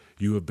said,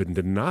 you have been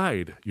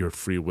denied your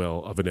free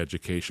will of an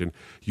education.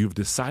 You've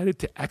decided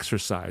to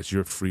exercise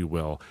your free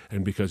will.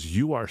 And because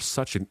you are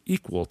such an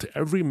equal to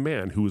every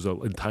man who is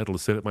entitled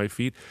to sit at my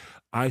feet,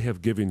 I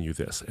have given you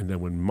this. And then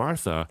when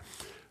Martha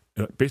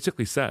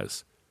basically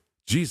says,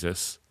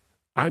 Jesus,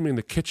 I'm in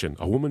the kitchen.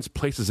 A woman's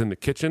place is in the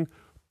kitchen.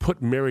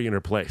 Put Mary in her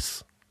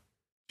place.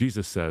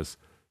 Jesus says,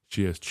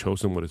 she has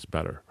chosen what is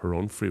better, her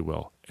own free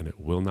will, and it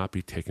will not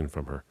be taken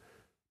from her.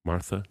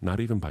 Martha,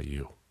 not even by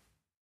you.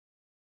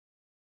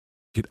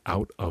 Get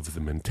out of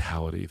the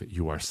mentality that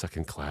you are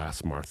second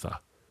class,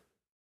 Martha.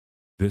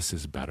 This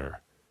is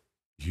better.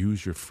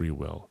 Use your free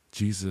will.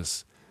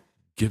 Jesus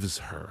gives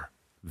her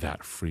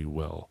that free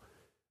will.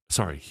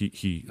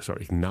 He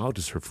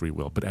acknowledges her free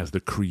will, but as the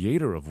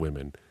creator of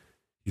women,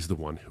 he's the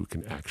one who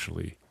can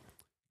actually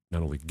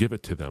not only give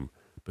it to them,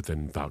 but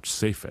then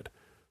vouchsafe it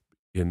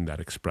in that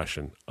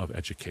expression of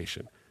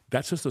education.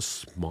 That's just a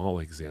small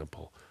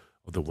example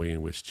of the way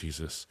in which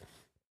Jesus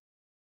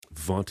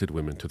vaunted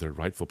women to their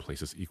rightful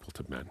places equal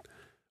to men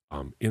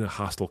in a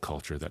hostile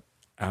culture that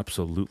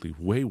absolutely,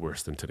 way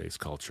worse than today's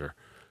culture,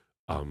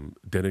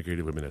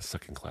 denigrated women as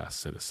second-class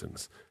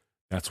citizens.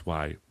 That's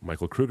why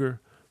Michael Kruger,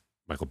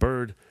 Michael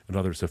Bird and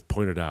others have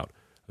pointed out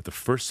that the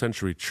first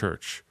century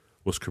church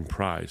was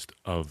comprised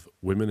of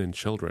women and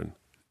children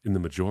in the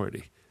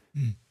majority.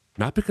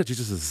 Not because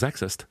Jesus is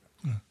sexist,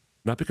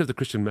 not because the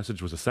Christian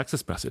message was a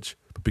sexist message,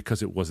 but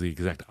because it was the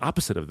exact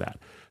opposite of that.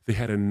 They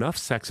had enough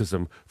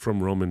sexism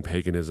from Roman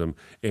paganism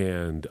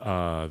and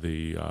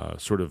the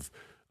sort of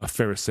a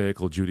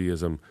Pharisaical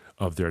Judaism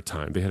of their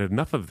time. They had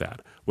enough of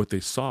that. What they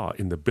saw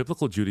in the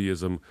biblical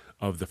Judaism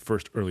of the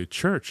first early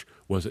church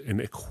was an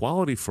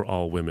equality for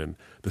all women.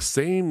 The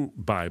same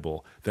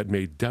Bible that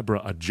made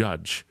Deborah a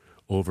judge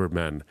over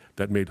men,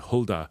 that made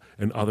Huldah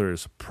and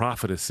others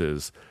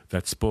prophetesses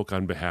that spoke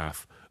on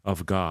behalf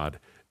of God.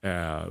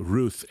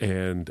 Ruth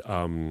and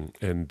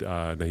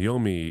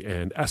Naomi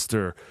and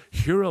Esther,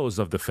 heroes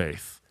of the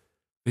faith.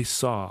 They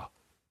saw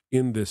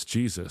in this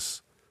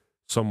Jesus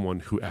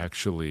someone who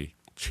actually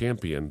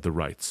championed the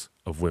rights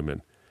of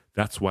women.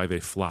 That's why they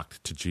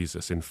flocked to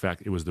Jesus. In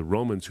fact, it was the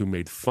Romans who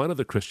made fun of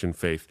the Christian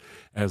faith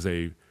as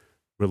a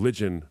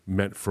religion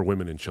meant for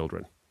women and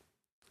children.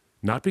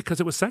 Not because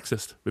it was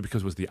sexist, but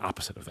because it was the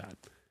opposite of that.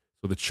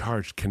 So the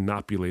charge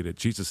cannot be laid at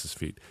Jesus'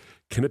 feet.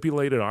 Can it be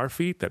laid at our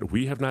feet that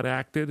we have not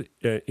acted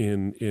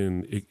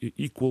in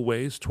equal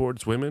ways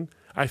towards women?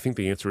 I think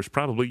the answer is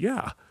probably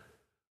yeah.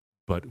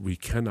 But we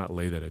cannot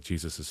lay that at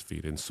Jesus'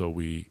 feet. And so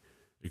we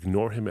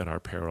ignore him at our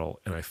peril.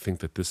 And I think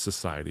that this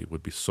society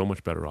would be so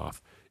much better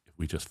off if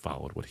we just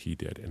followed what he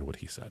did and what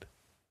he said.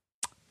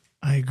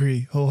 I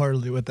agree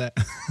wholeheartedly with that.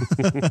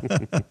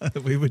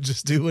 We would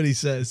just do what he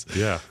says.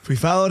 Yeah. If we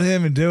followed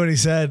him and did what he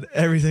said,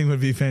 everything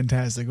would be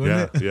fantastic,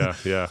 wouldn't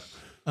it? Yeah.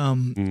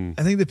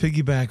 I think to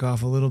piggyback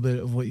off a little bit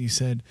of what you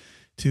said,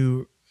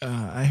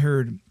 I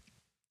heard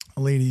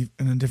a lady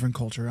in a different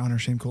culture, honor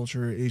shame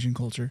culture, Asian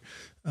culture,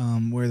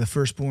 where the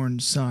firstborn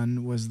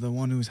son was the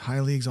one who was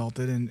highly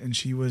exalted, and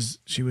she was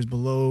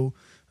below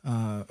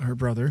her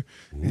brother,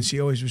 and she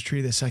always was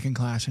treated as second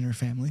class in her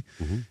family.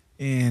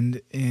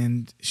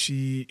 And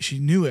she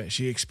knew it.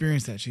 She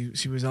experienced that.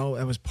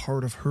 That was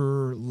part of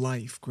her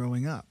life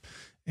growing up.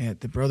 And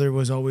the brother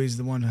was always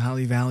the one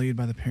highly valued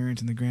by the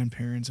parents and the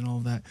grandparents and all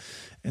of that.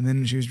 And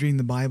then she was reading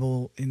the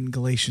Bible in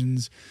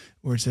Galatians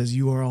where it says,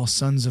 "You are all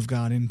sons of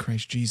God in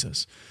Christ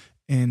Jesus."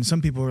 And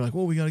some people are like,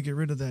 "Well, we got to get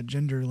rid of that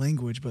gender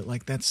language," but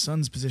like that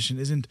son's position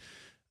isn't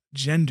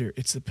gender.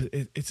 It's a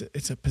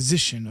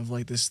position of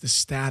like this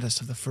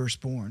status of the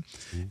firstborn.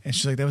 And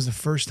she's like, that was the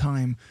first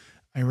time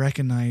I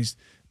recognized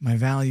my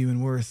value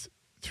and worth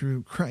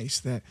through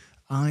Christ, that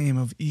I am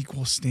of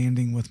equal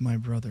standing with my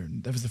brother.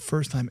 That was the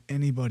first time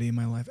anybody in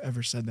my life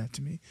ever said that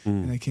to me.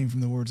 And that came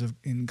from the words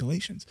in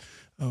Galatians.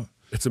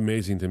 It's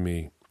amazing to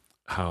me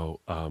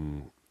how,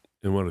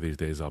 in one of these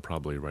days, I'll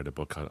probably write a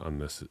book on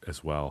this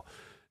as well,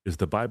 is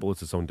the Bible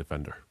is its own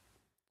defender.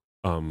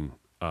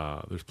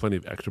 There's plenty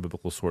of extra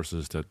biblical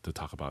sources to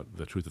talk about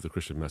the truth of the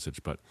Christian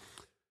message, but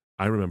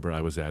I remember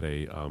I was at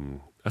a,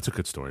 that's a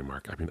good story,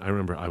 Mark. I mean, I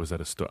remember I was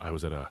at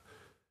a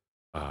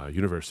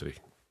university,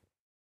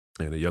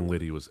 and a young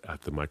lady was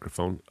at the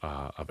microphone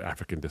of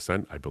African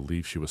descent. I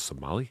believe she was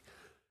Somali,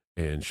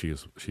 and she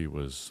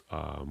was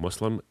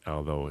Muslim,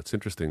 although it's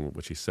interesting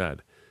what she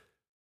said.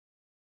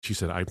 She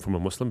said, "I'm from a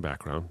Muslim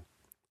background,"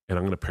 and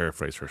I'm going to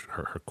paraphrase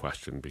her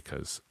question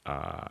because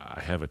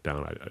I have it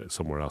down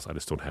somewhere else. I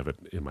just don't have it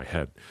in my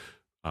head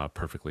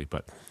perfectly.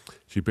 But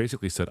she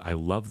basically said, "I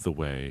love the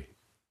way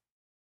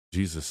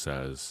Jesus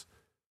says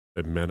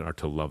that men are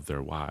to love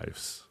their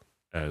wives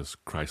as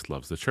Christ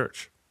loves the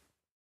church."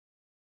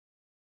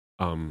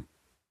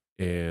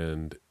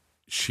 And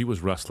she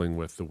was wrestling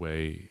with the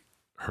way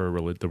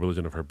the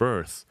religion of her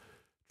birth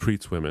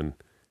treats women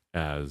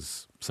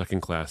as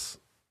second class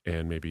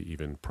and maybe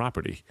even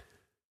property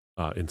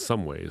in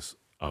some ways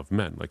of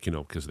men, like,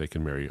 because they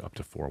can marry up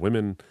to 4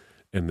 women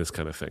and this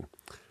kind of thing.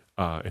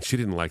 And she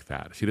didn't like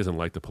that. She doesn't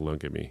like the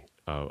polygamy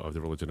of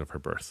the religion of her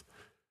birth.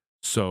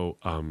 So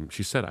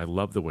she said, "I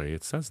love the way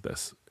it says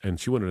this." And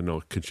she wanted to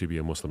know, could she be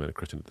a Muslim and a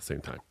Christian at the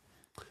same time?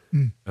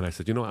 And I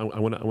said, I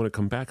want to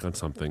come back on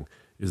something,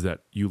 is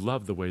that you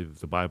love the way that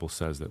the Bible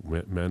says that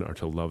men are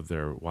to love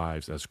their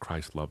wives as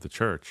Christ loved the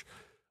church.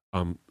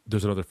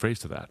 There's another phrase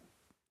to that,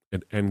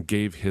 and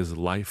gave his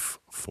life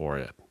for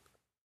it.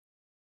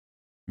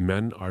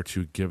 Men are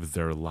to give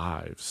their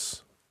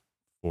lives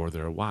for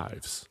their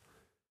wives.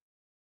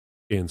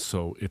 And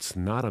so it's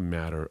not a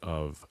matter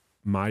of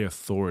my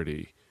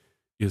authority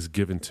is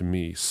given to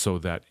me so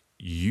that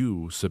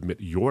you submit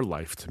your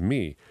life to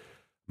me.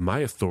 My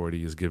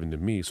authority is given to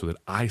me so that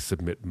I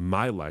submit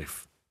my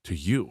life to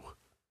you.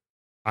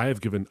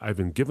 I've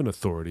been given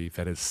authority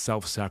that is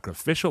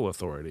self-sacrificial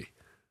authority,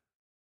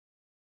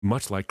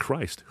 much like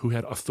Christ, who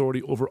had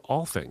authority over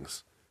all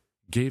things,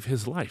 gave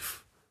his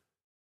life.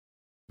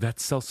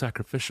 That's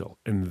self-sacrificial,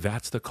 and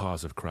that's the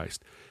cause of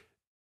Christ.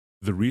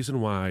 The reason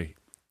why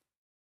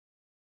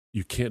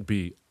you can't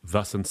be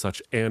thus and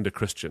such and a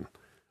Christian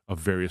of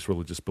various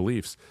religious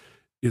beliefs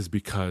is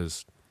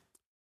because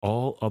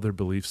all other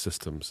belief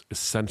systems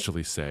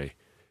essentially say,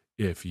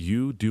 if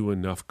you do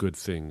enough good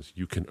things,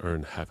 you can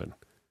earn heaven.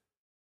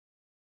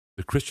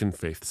 The Christian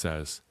faith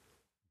says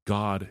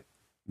God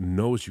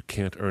knows you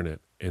can't earn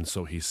it, and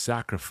so he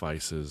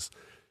sacrifices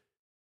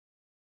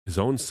his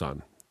own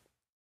son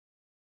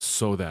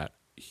so that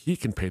he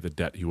can pay the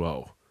debt you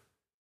owe.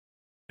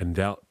 And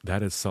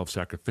that is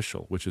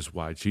self-sacrificial, which is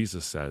why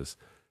Jesus says,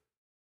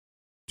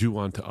 do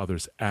unto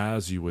others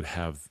as you would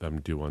have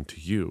them do unto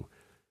you.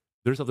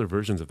 There's other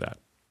versions of that.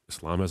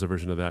 Islam has a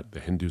version of that.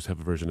 The Hindus have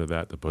a version of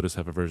that. The Buddhists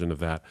have a version of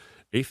that.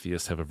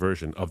 Atheists have a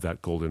version of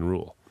that golden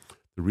rule.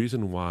 The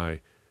reason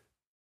why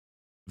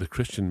the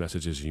Christian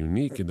message is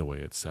unique in the way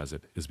it says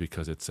it is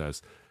because it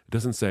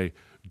doesn't say,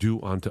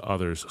 do unto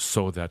others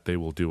so that they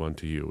will do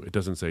unto you. It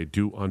doesn't say,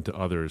 do unto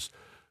others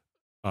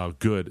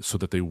good so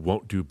that they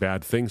won't do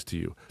bad things to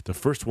you. The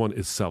first one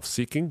is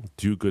self-seeking,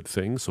 do good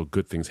things so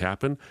good things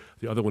happen.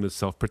 The other one is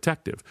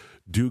self-protective,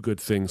 do good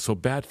things so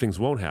bad things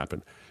won't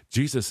happen.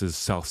 Jesus is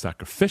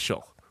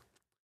self-sacrificial,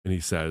 and he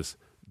says,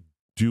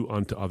 do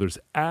unto others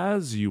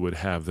as you would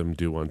have them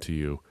do unto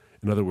you.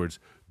 In other words,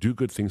 do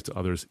good things to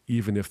others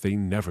even if they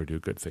never do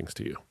good things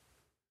to you.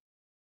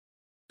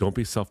 Don't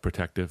be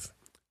self-protective.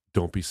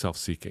 Don't be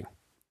self-seeking.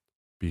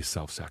 Be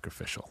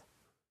self-sacrificial.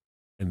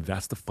 And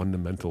that's the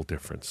fundamental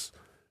difference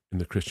in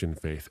the Christian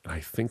faith. And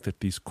I think that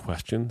these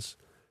questions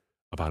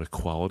about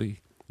equality,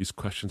 these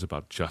questions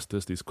about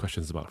justice, these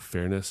questions about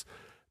fairness,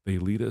 they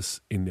lead us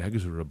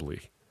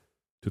inexorably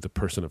to the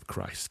person of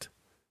Christ,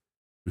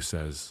 who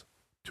says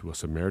to a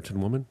Samaritan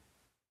woman,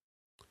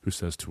 who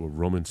says to a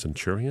Roman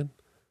centurion,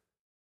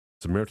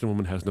 Samaritan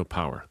woman has no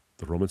power.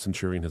 The Roman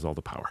centurion has all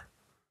the power.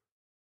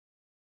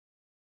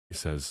 He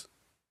says,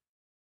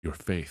 your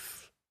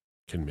faith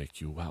can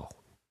make you well.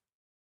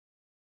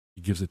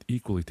 He gives it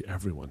equally to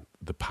everyone,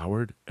 the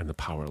powered and the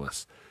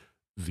powerless,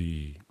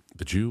 the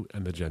Jew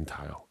and the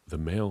Gentile, the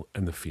male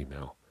and the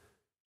female.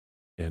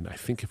 And I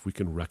think if we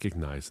can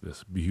recognize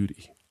this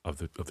beauty of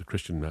the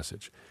Christian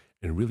message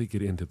and really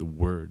get into the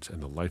words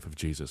and the life of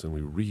Jesus, and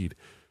we read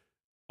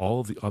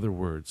all the other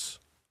words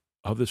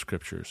of the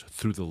scriptures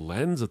through the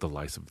lens of the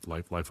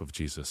life of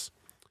Jesus,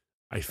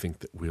 I think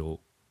that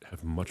we'll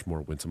have much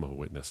more winsome of a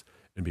witness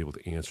and be able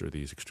to answer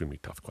these extremely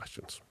tough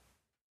questions.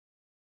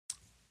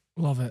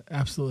 Love it.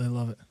 Absolutely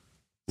love it.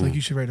 It's like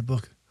you should write a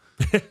book.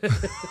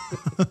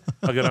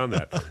 I'll get on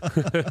that.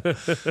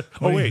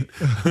 Oh, wait.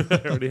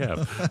 I already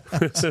have.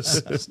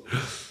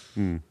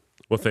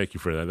 Well, thank you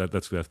for that.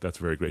 That's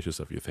very gracious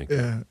of you. Thank you.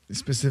 Yeah,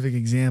 specific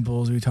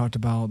examples we talked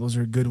about, those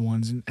are good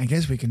ones. And I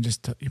guess we can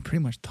just pretty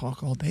much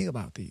talk all day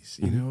about these,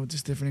 you know,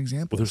 just different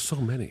examples. Well, there's so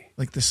many.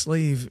 Like the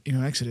slave,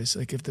 Exodus.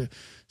 Like if the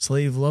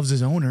slave loves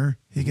his owner,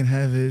 he can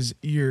have his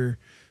ear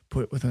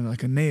put with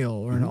like a nail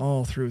or an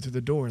awl through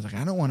the door. It's like,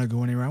 I don't want to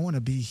go anywhere. I want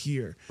to be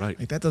here. Right.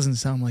 Like that doesn't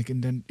sound like,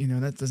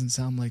 that doesn't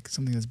sound like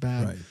something that's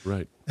bad.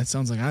 Right. That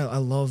sounds like I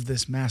love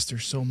this master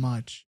so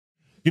much.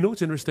 You know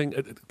what's interesting?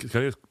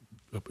 Can I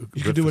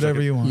you can do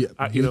whatever you want.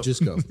 Yeah,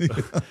 just go.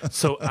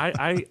 So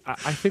I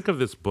think of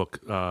this book,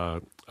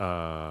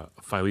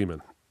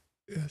 Philemon,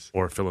 yes,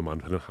 or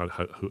Philemon. I don't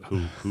know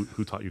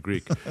who taught you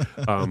Greek.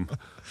 And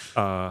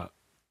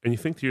you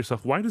think to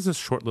yourself, why does this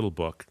short little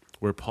book,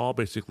 where Paul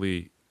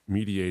basically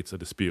mediates a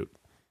dispute,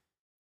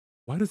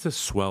 why does this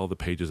swell the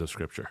pages of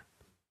Scripture?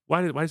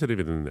 Why is it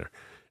even in there?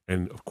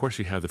 And of course,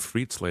 you have the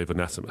freed slave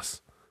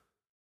Onesimus,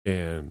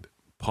 and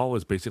Paul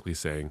is basically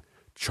saying,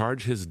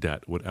 charge his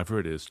debt, whatever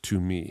it is, to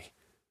me.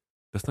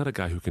 That's not a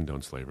guy who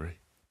condones slavery.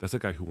 That's a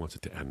guy who wants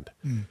it to end.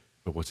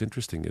 But what's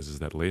interesting is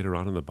that later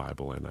on in the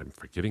Bible, and I'm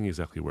forgetting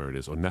exactly where it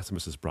is,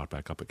 Onesimus is brought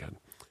back up again.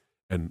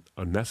 And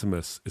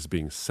Onesimus is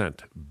being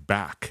sent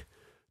back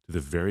to the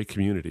very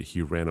community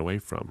he ran away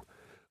from.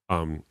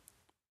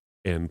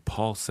 And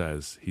Paul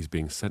says he's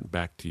being sent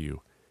back to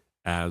you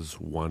as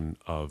one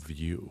of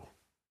you.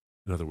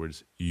 In other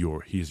words,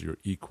 he's your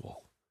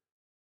equal.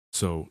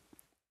 So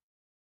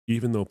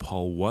even though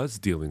Paul was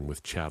dealing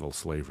with chattel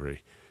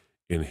slavery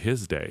in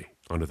his day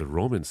under the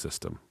Roman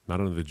system, not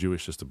under the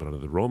Jewish system, but under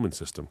the Roman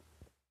system,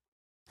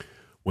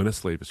 when a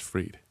slave is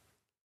freed,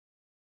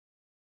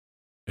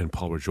 and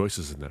Paul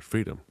rejoices in that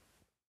freedom,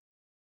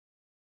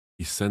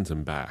 he sends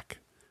him back,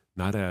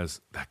 not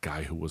as that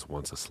guy who was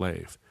once a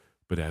slave,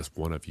 but as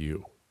one of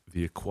you,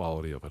 the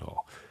equality of it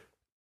all.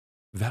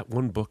 That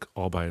one book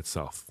all by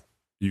itself,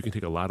 you can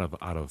take a lot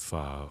out of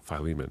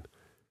Philemon,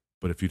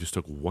 but if you just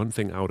took one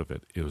thing out of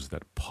it, it was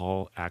that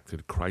Paul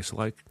acted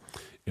Christ-like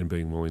in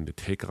being willing to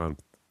take on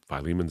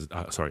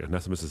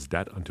Onesimus'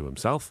 debt unto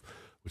himself,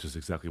 which is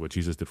exactly what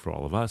Jesus did for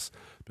all of us.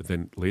 But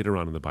then later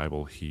on in the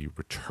Bible, he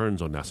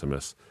returns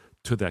Onesimus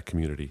to that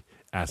community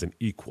as an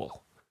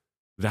equal.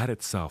 That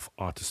itself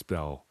ought to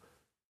spell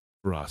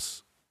for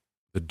us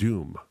the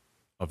doom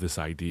of this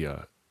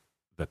idea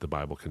that the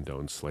Bible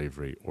condones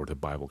slavery or the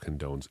Bible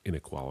condones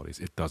inequalities.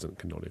 It doesn't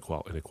condone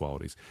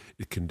inequalities.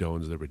 It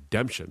condones the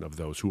redemption of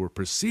those who were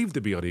perceived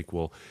to be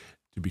unequal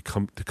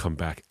to come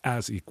back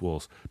as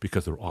equals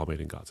because they're all made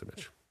in God's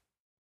image.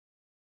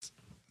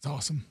 It's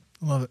awesome.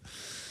 I love it.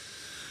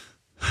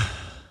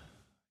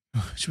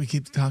 Should we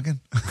keep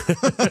talking?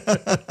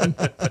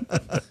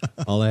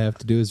 All I have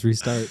to do is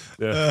restart.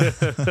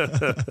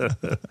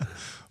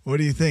 What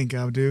do you think,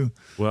 Abdu?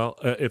 Well,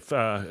 if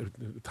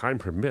time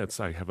permits,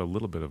 I have a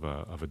little bit of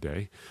a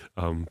day,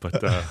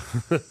 but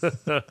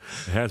it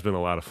has been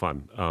a lot of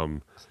fun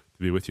to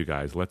be with you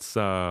guys. Let's, if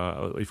you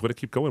want to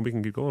keep going, we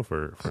can keep going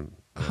for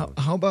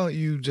How about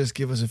you just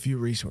give us a few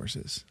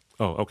resources?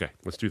 Oh, okay.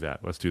 Let's do that.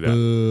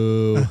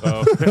 Ooh.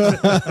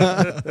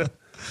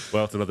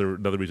 Well, it's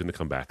another reason to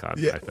come back on.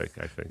 Yeah. I think.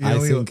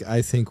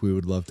 I think we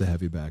would love to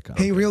have you back on.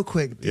 Hey, real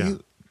quick, you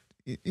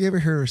ever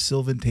heard of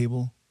Sylvan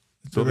Table?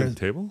 Sylvan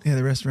Table? Yeah,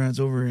 the restaurant's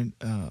over in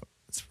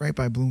it's right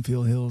by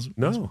Bloomfield Hills.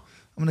 No.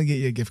 I'm gonna get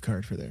you a gift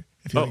card for there.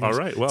 If you Oh, all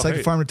right. Well, it's like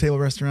a farm to table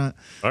restaurant.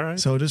 All right.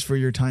 So just for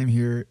your time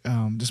here,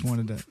 just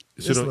wanted to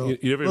just a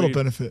little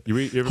benefit.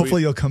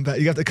 Hopefully you'll come back.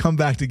 You got to come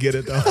back to get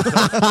it though.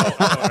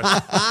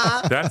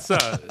 That's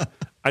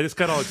I just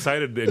got all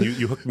excited and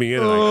you hooked me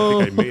in, and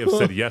I think I may have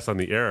said yes on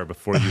the air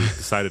before you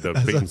decided to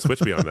bait and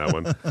switch me on that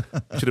one.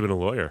 You should have been a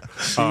lawyer.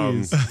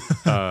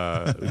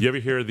 You ever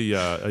hear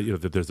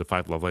that there's the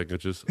 5 love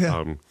languages?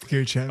 Yeah.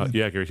 Gary Chapman.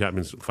 Gary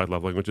Chapman's 5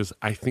 love languages.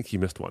 I think he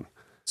missed one.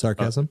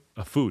 Sarcasm?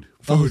 Food.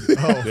 Food.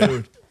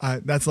 Food.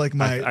 That's like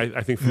my.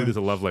 I think food is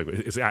a love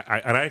language. And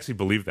I actually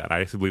believe that.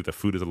 I actually believe that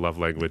food is a love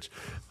language,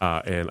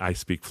 and I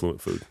speak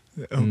fluent food.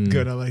 Oh,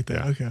 good. I like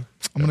that. Yeah. Okay,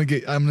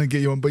 I'm gonna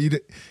get you one, but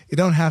you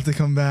don't have to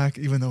come back,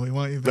 even though we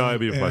want you back. No,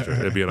 it'd be a pleasure.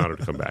 It'd be an honor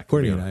to come back.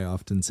 Courtney and I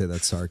often say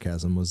that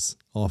sarcasm was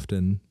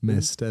often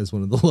missed as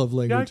one of the love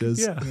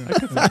languages. I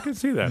can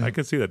see that. I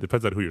can see that.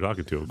 Depends on who you're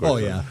talking to, of course. Oh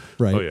yeah,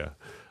 right. Oh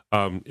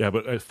yeah.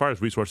 But as far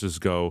as resources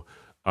go,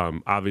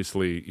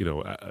 obviously,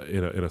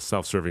 in a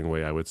self-serving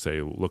way, I would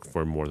say look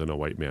for More Than a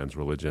White Man's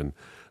Religion.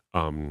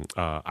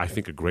 I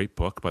think a great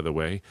book, by the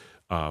way,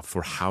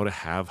 for how to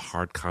have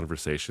hard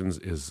conversations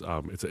is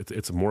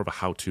it's more of a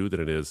how-to than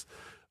it is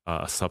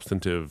a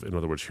substantive. In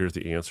other words, here's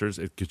the answers.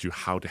 It gives you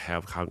how to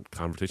have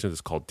conversations.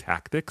 It's called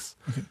Tactics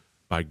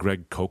by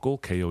Greg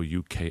Koukl,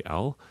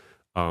 Koukl.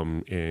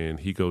 And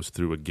he goes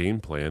through a game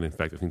plan. In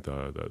fact, I think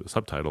the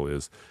subtitle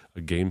is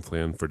A Game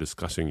Plan for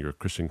Discussing Your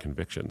Christian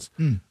Convictions.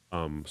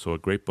 So a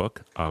great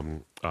book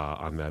on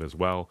that as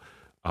well.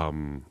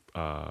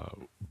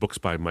 Books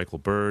by Michael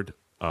Bird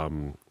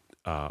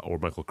or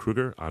Michael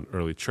Kruger on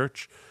early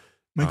church.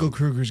 Michael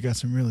Kruger's got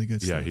some really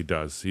good stuff. Yeah, he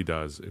does. He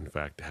does, in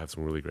fact, have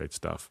some really great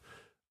stuff.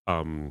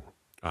 John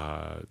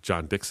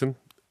Dixon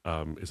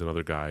is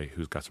another guy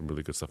who's got some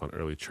really good stuff on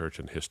early church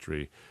and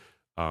history.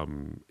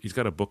 He's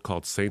got a book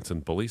called Saints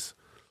and Bullies,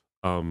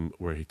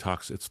 where he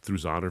talks, it's through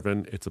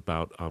Zondervan. It's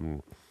about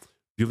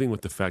dealing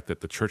with the fact that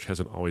the church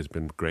hasn't always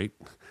been great,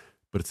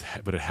 but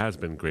it has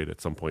been great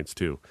at some points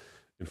too.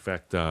 In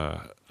fact, I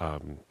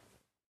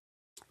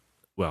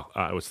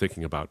was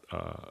thinking about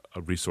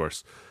a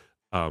resource,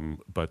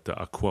 but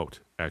a quote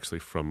actually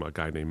from a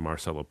guy named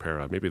Marcelo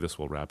Pera. Maybe this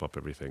will wrap up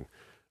everything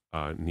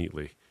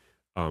neatly.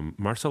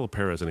 Marcelo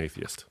Pera is an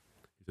atheist.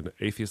 He's an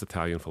atheist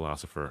Italian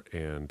philosopher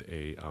and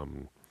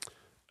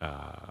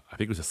I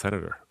think he was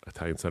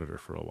Italian senator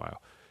for a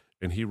while.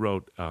 And he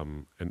wrote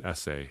an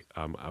essay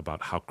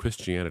about how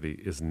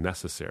Christianity is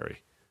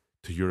necessary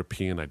to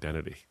European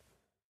identity.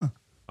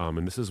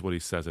 And this is what he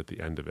says at the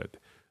end of it.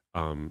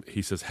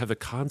 He says, have the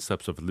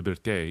concepts of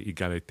liberté,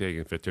 égalité,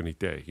 and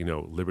fraternité,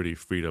 liberty,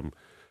 freedom,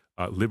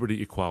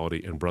 liberty,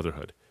 equality, and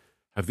brotherhood.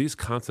 Have these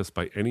concepts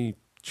by any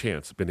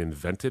chance been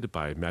invented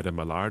by Madame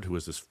Mallard, who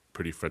is this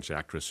pretty French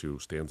actress who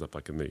stands up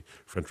like in the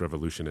French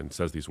Revolution and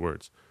says these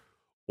words?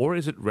 Or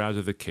is it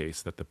rather the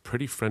case that the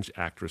pretty French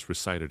actress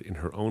recited in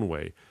her own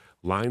way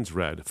lines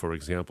read, for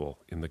example,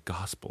 in the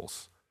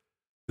Gospels?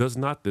 Does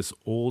not this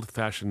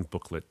old-fashioned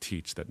booklet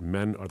teach that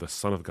men are the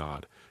Son of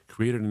God,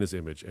 created in his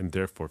image, and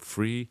therefore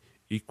free,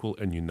 equal,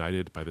 and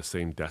united by the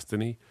same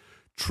destiny?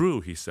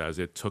 True, he says,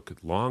 it took a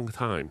long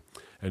time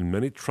and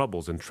many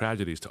troubles and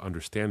tragedies to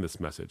understand this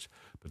message,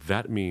 but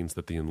that means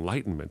that the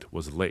Enlightenment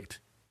was late,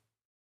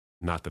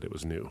 not that it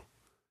was new.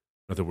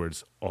 In other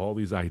words, all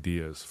these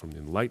ideas from the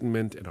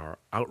Enlightenment and our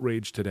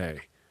outrage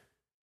today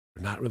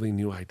are not really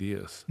new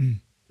ideas.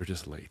 They're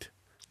just late.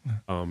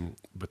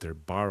 But they're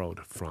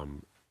borrowed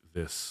from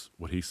this,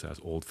 what he says,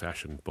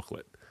 old-fashioned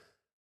booklet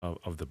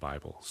of the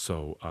Bible.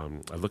 So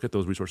I look at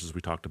those resources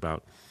we talked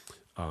about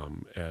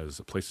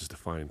as places to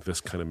find this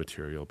kind of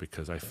material,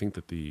 because I think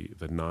that the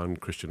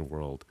non-Christian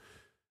world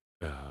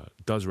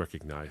does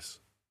recognize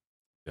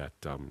that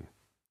the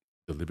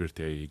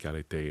liberté,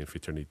 égalité, and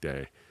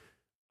fraternité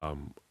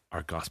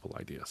are gospel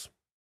ideas.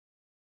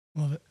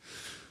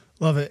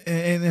 Love it.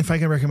 And if I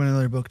can recommend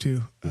another book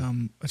too,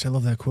 which I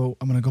love that quote,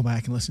 I'm going to go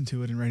back and listen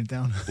to it and write it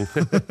down.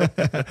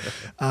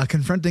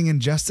 Confronting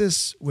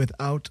Injustice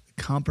Without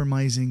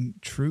Compromising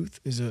Truth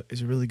is a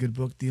really good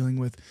book dealing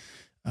with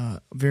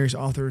various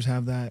authors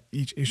have that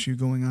each issue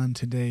going on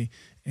today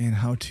and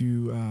how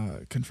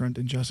to confront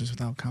injustice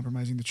without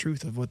compromising the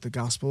truth of what the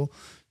gospel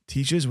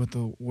teaches, what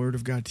the Word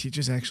of God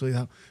teaches. Actually,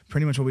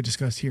 pretty much what we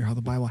discussed here, how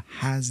the Bible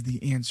has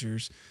the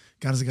answers.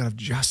 God is a God of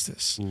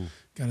justice.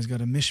 God has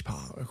got a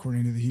mishpah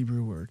according to the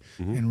Hebrew word,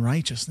 Mm-hmm. and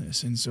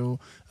righteousness. And so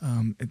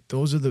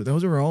those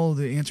are all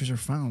the answers are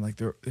found.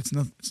 Like it's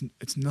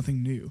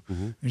nothing new.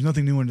 Mm-hmm. There's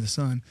nothing new under the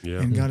sun.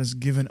 Yeah. And God has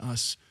given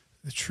us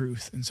the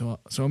truth. And so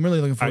I'm really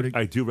looking forward to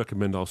I do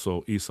recommend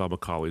also Esau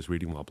McCauley's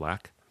Reading While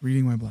Black.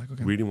 reading While Black.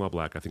 Okay. Reading While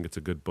Black, I think it's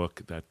a good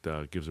book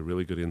that gives a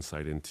really good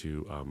insight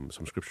into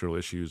some scriptural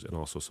issues and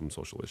also some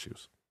social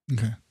issues.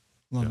 Okay.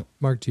 Love Yeah. it.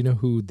 Mark, do you know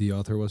who the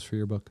author was for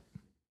your book?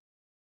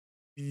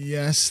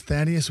 Yes,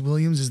 Thaddeus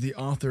Williams is the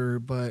author,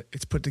 but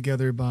it's put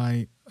together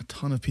by a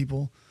ton of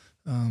people.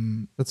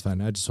 That's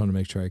fine. I just want to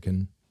make sure I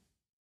can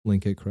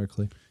link it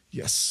correctly.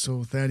 Yes,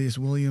 so Thaddeus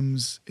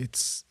Williams,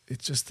 it's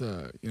just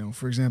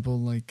for example,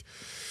 like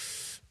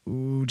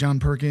John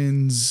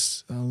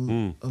Perkins,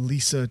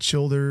 Elisa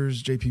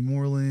Childers, J.P.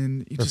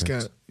 Moreland. You just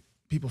Perfect. got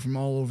people from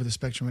all over the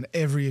spectrum on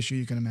every issue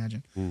you can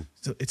imagine.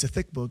 So it's a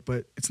thick book,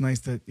 but it's nice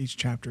that each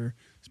chapter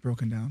is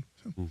broken down.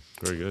 So.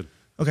 Very good.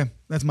 Okay,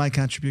 that's my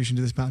contribution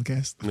to this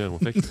podcast. Yeah, well,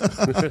 thank you.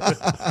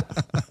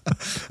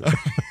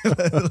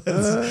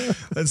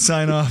 Let's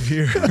sign off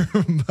here.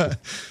 But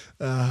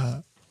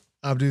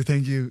Abdu,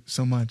 thank you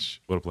so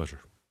much What a pleasure.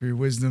 for your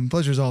wisdom.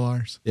 Pleasure's all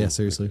ours. Yeah,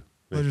 seriously.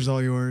 Pleasure's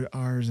all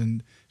ours,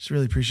 and just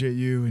really appreciate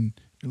you and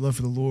your love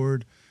for the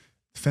Lord,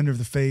 defender of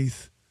the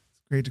faith.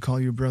 It's great to call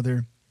you a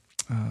brother,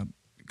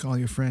 call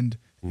you a friend,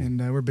 and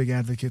we're big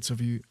advocates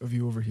of you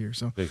over here.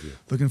 So Thank you.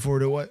 looking forward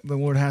to what the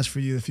Lord has for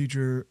you, the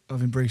future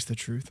of Embrace the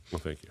Truth. Well,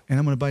 thank you. And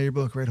I'm going to buy your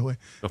book right away,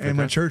 Okay, and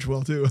my good. church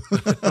will too.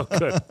 Oh,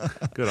 good.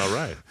 Good. All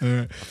right. All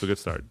right. That's a good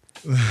start.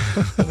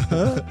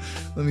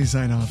 Let me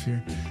sign off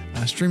here.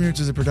 Stream Roots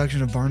is a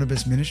production of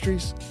Barnabas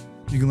Ministries.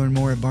 You can learn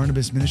more at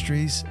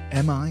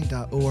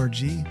barnabasministriesmi.org.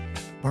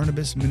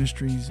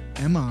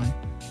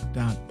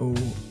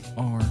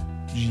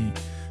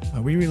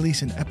 barnabasministriesmi.org. We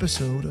release an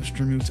episode of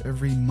Stream Roots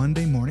every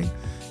Monday morning,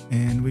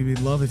 and we would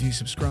love if you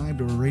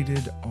subscribed or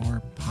rated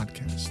our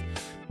podcast.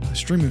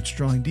 Stream Roots,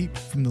 drawing deep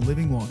from the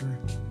living water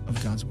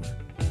of God's Word.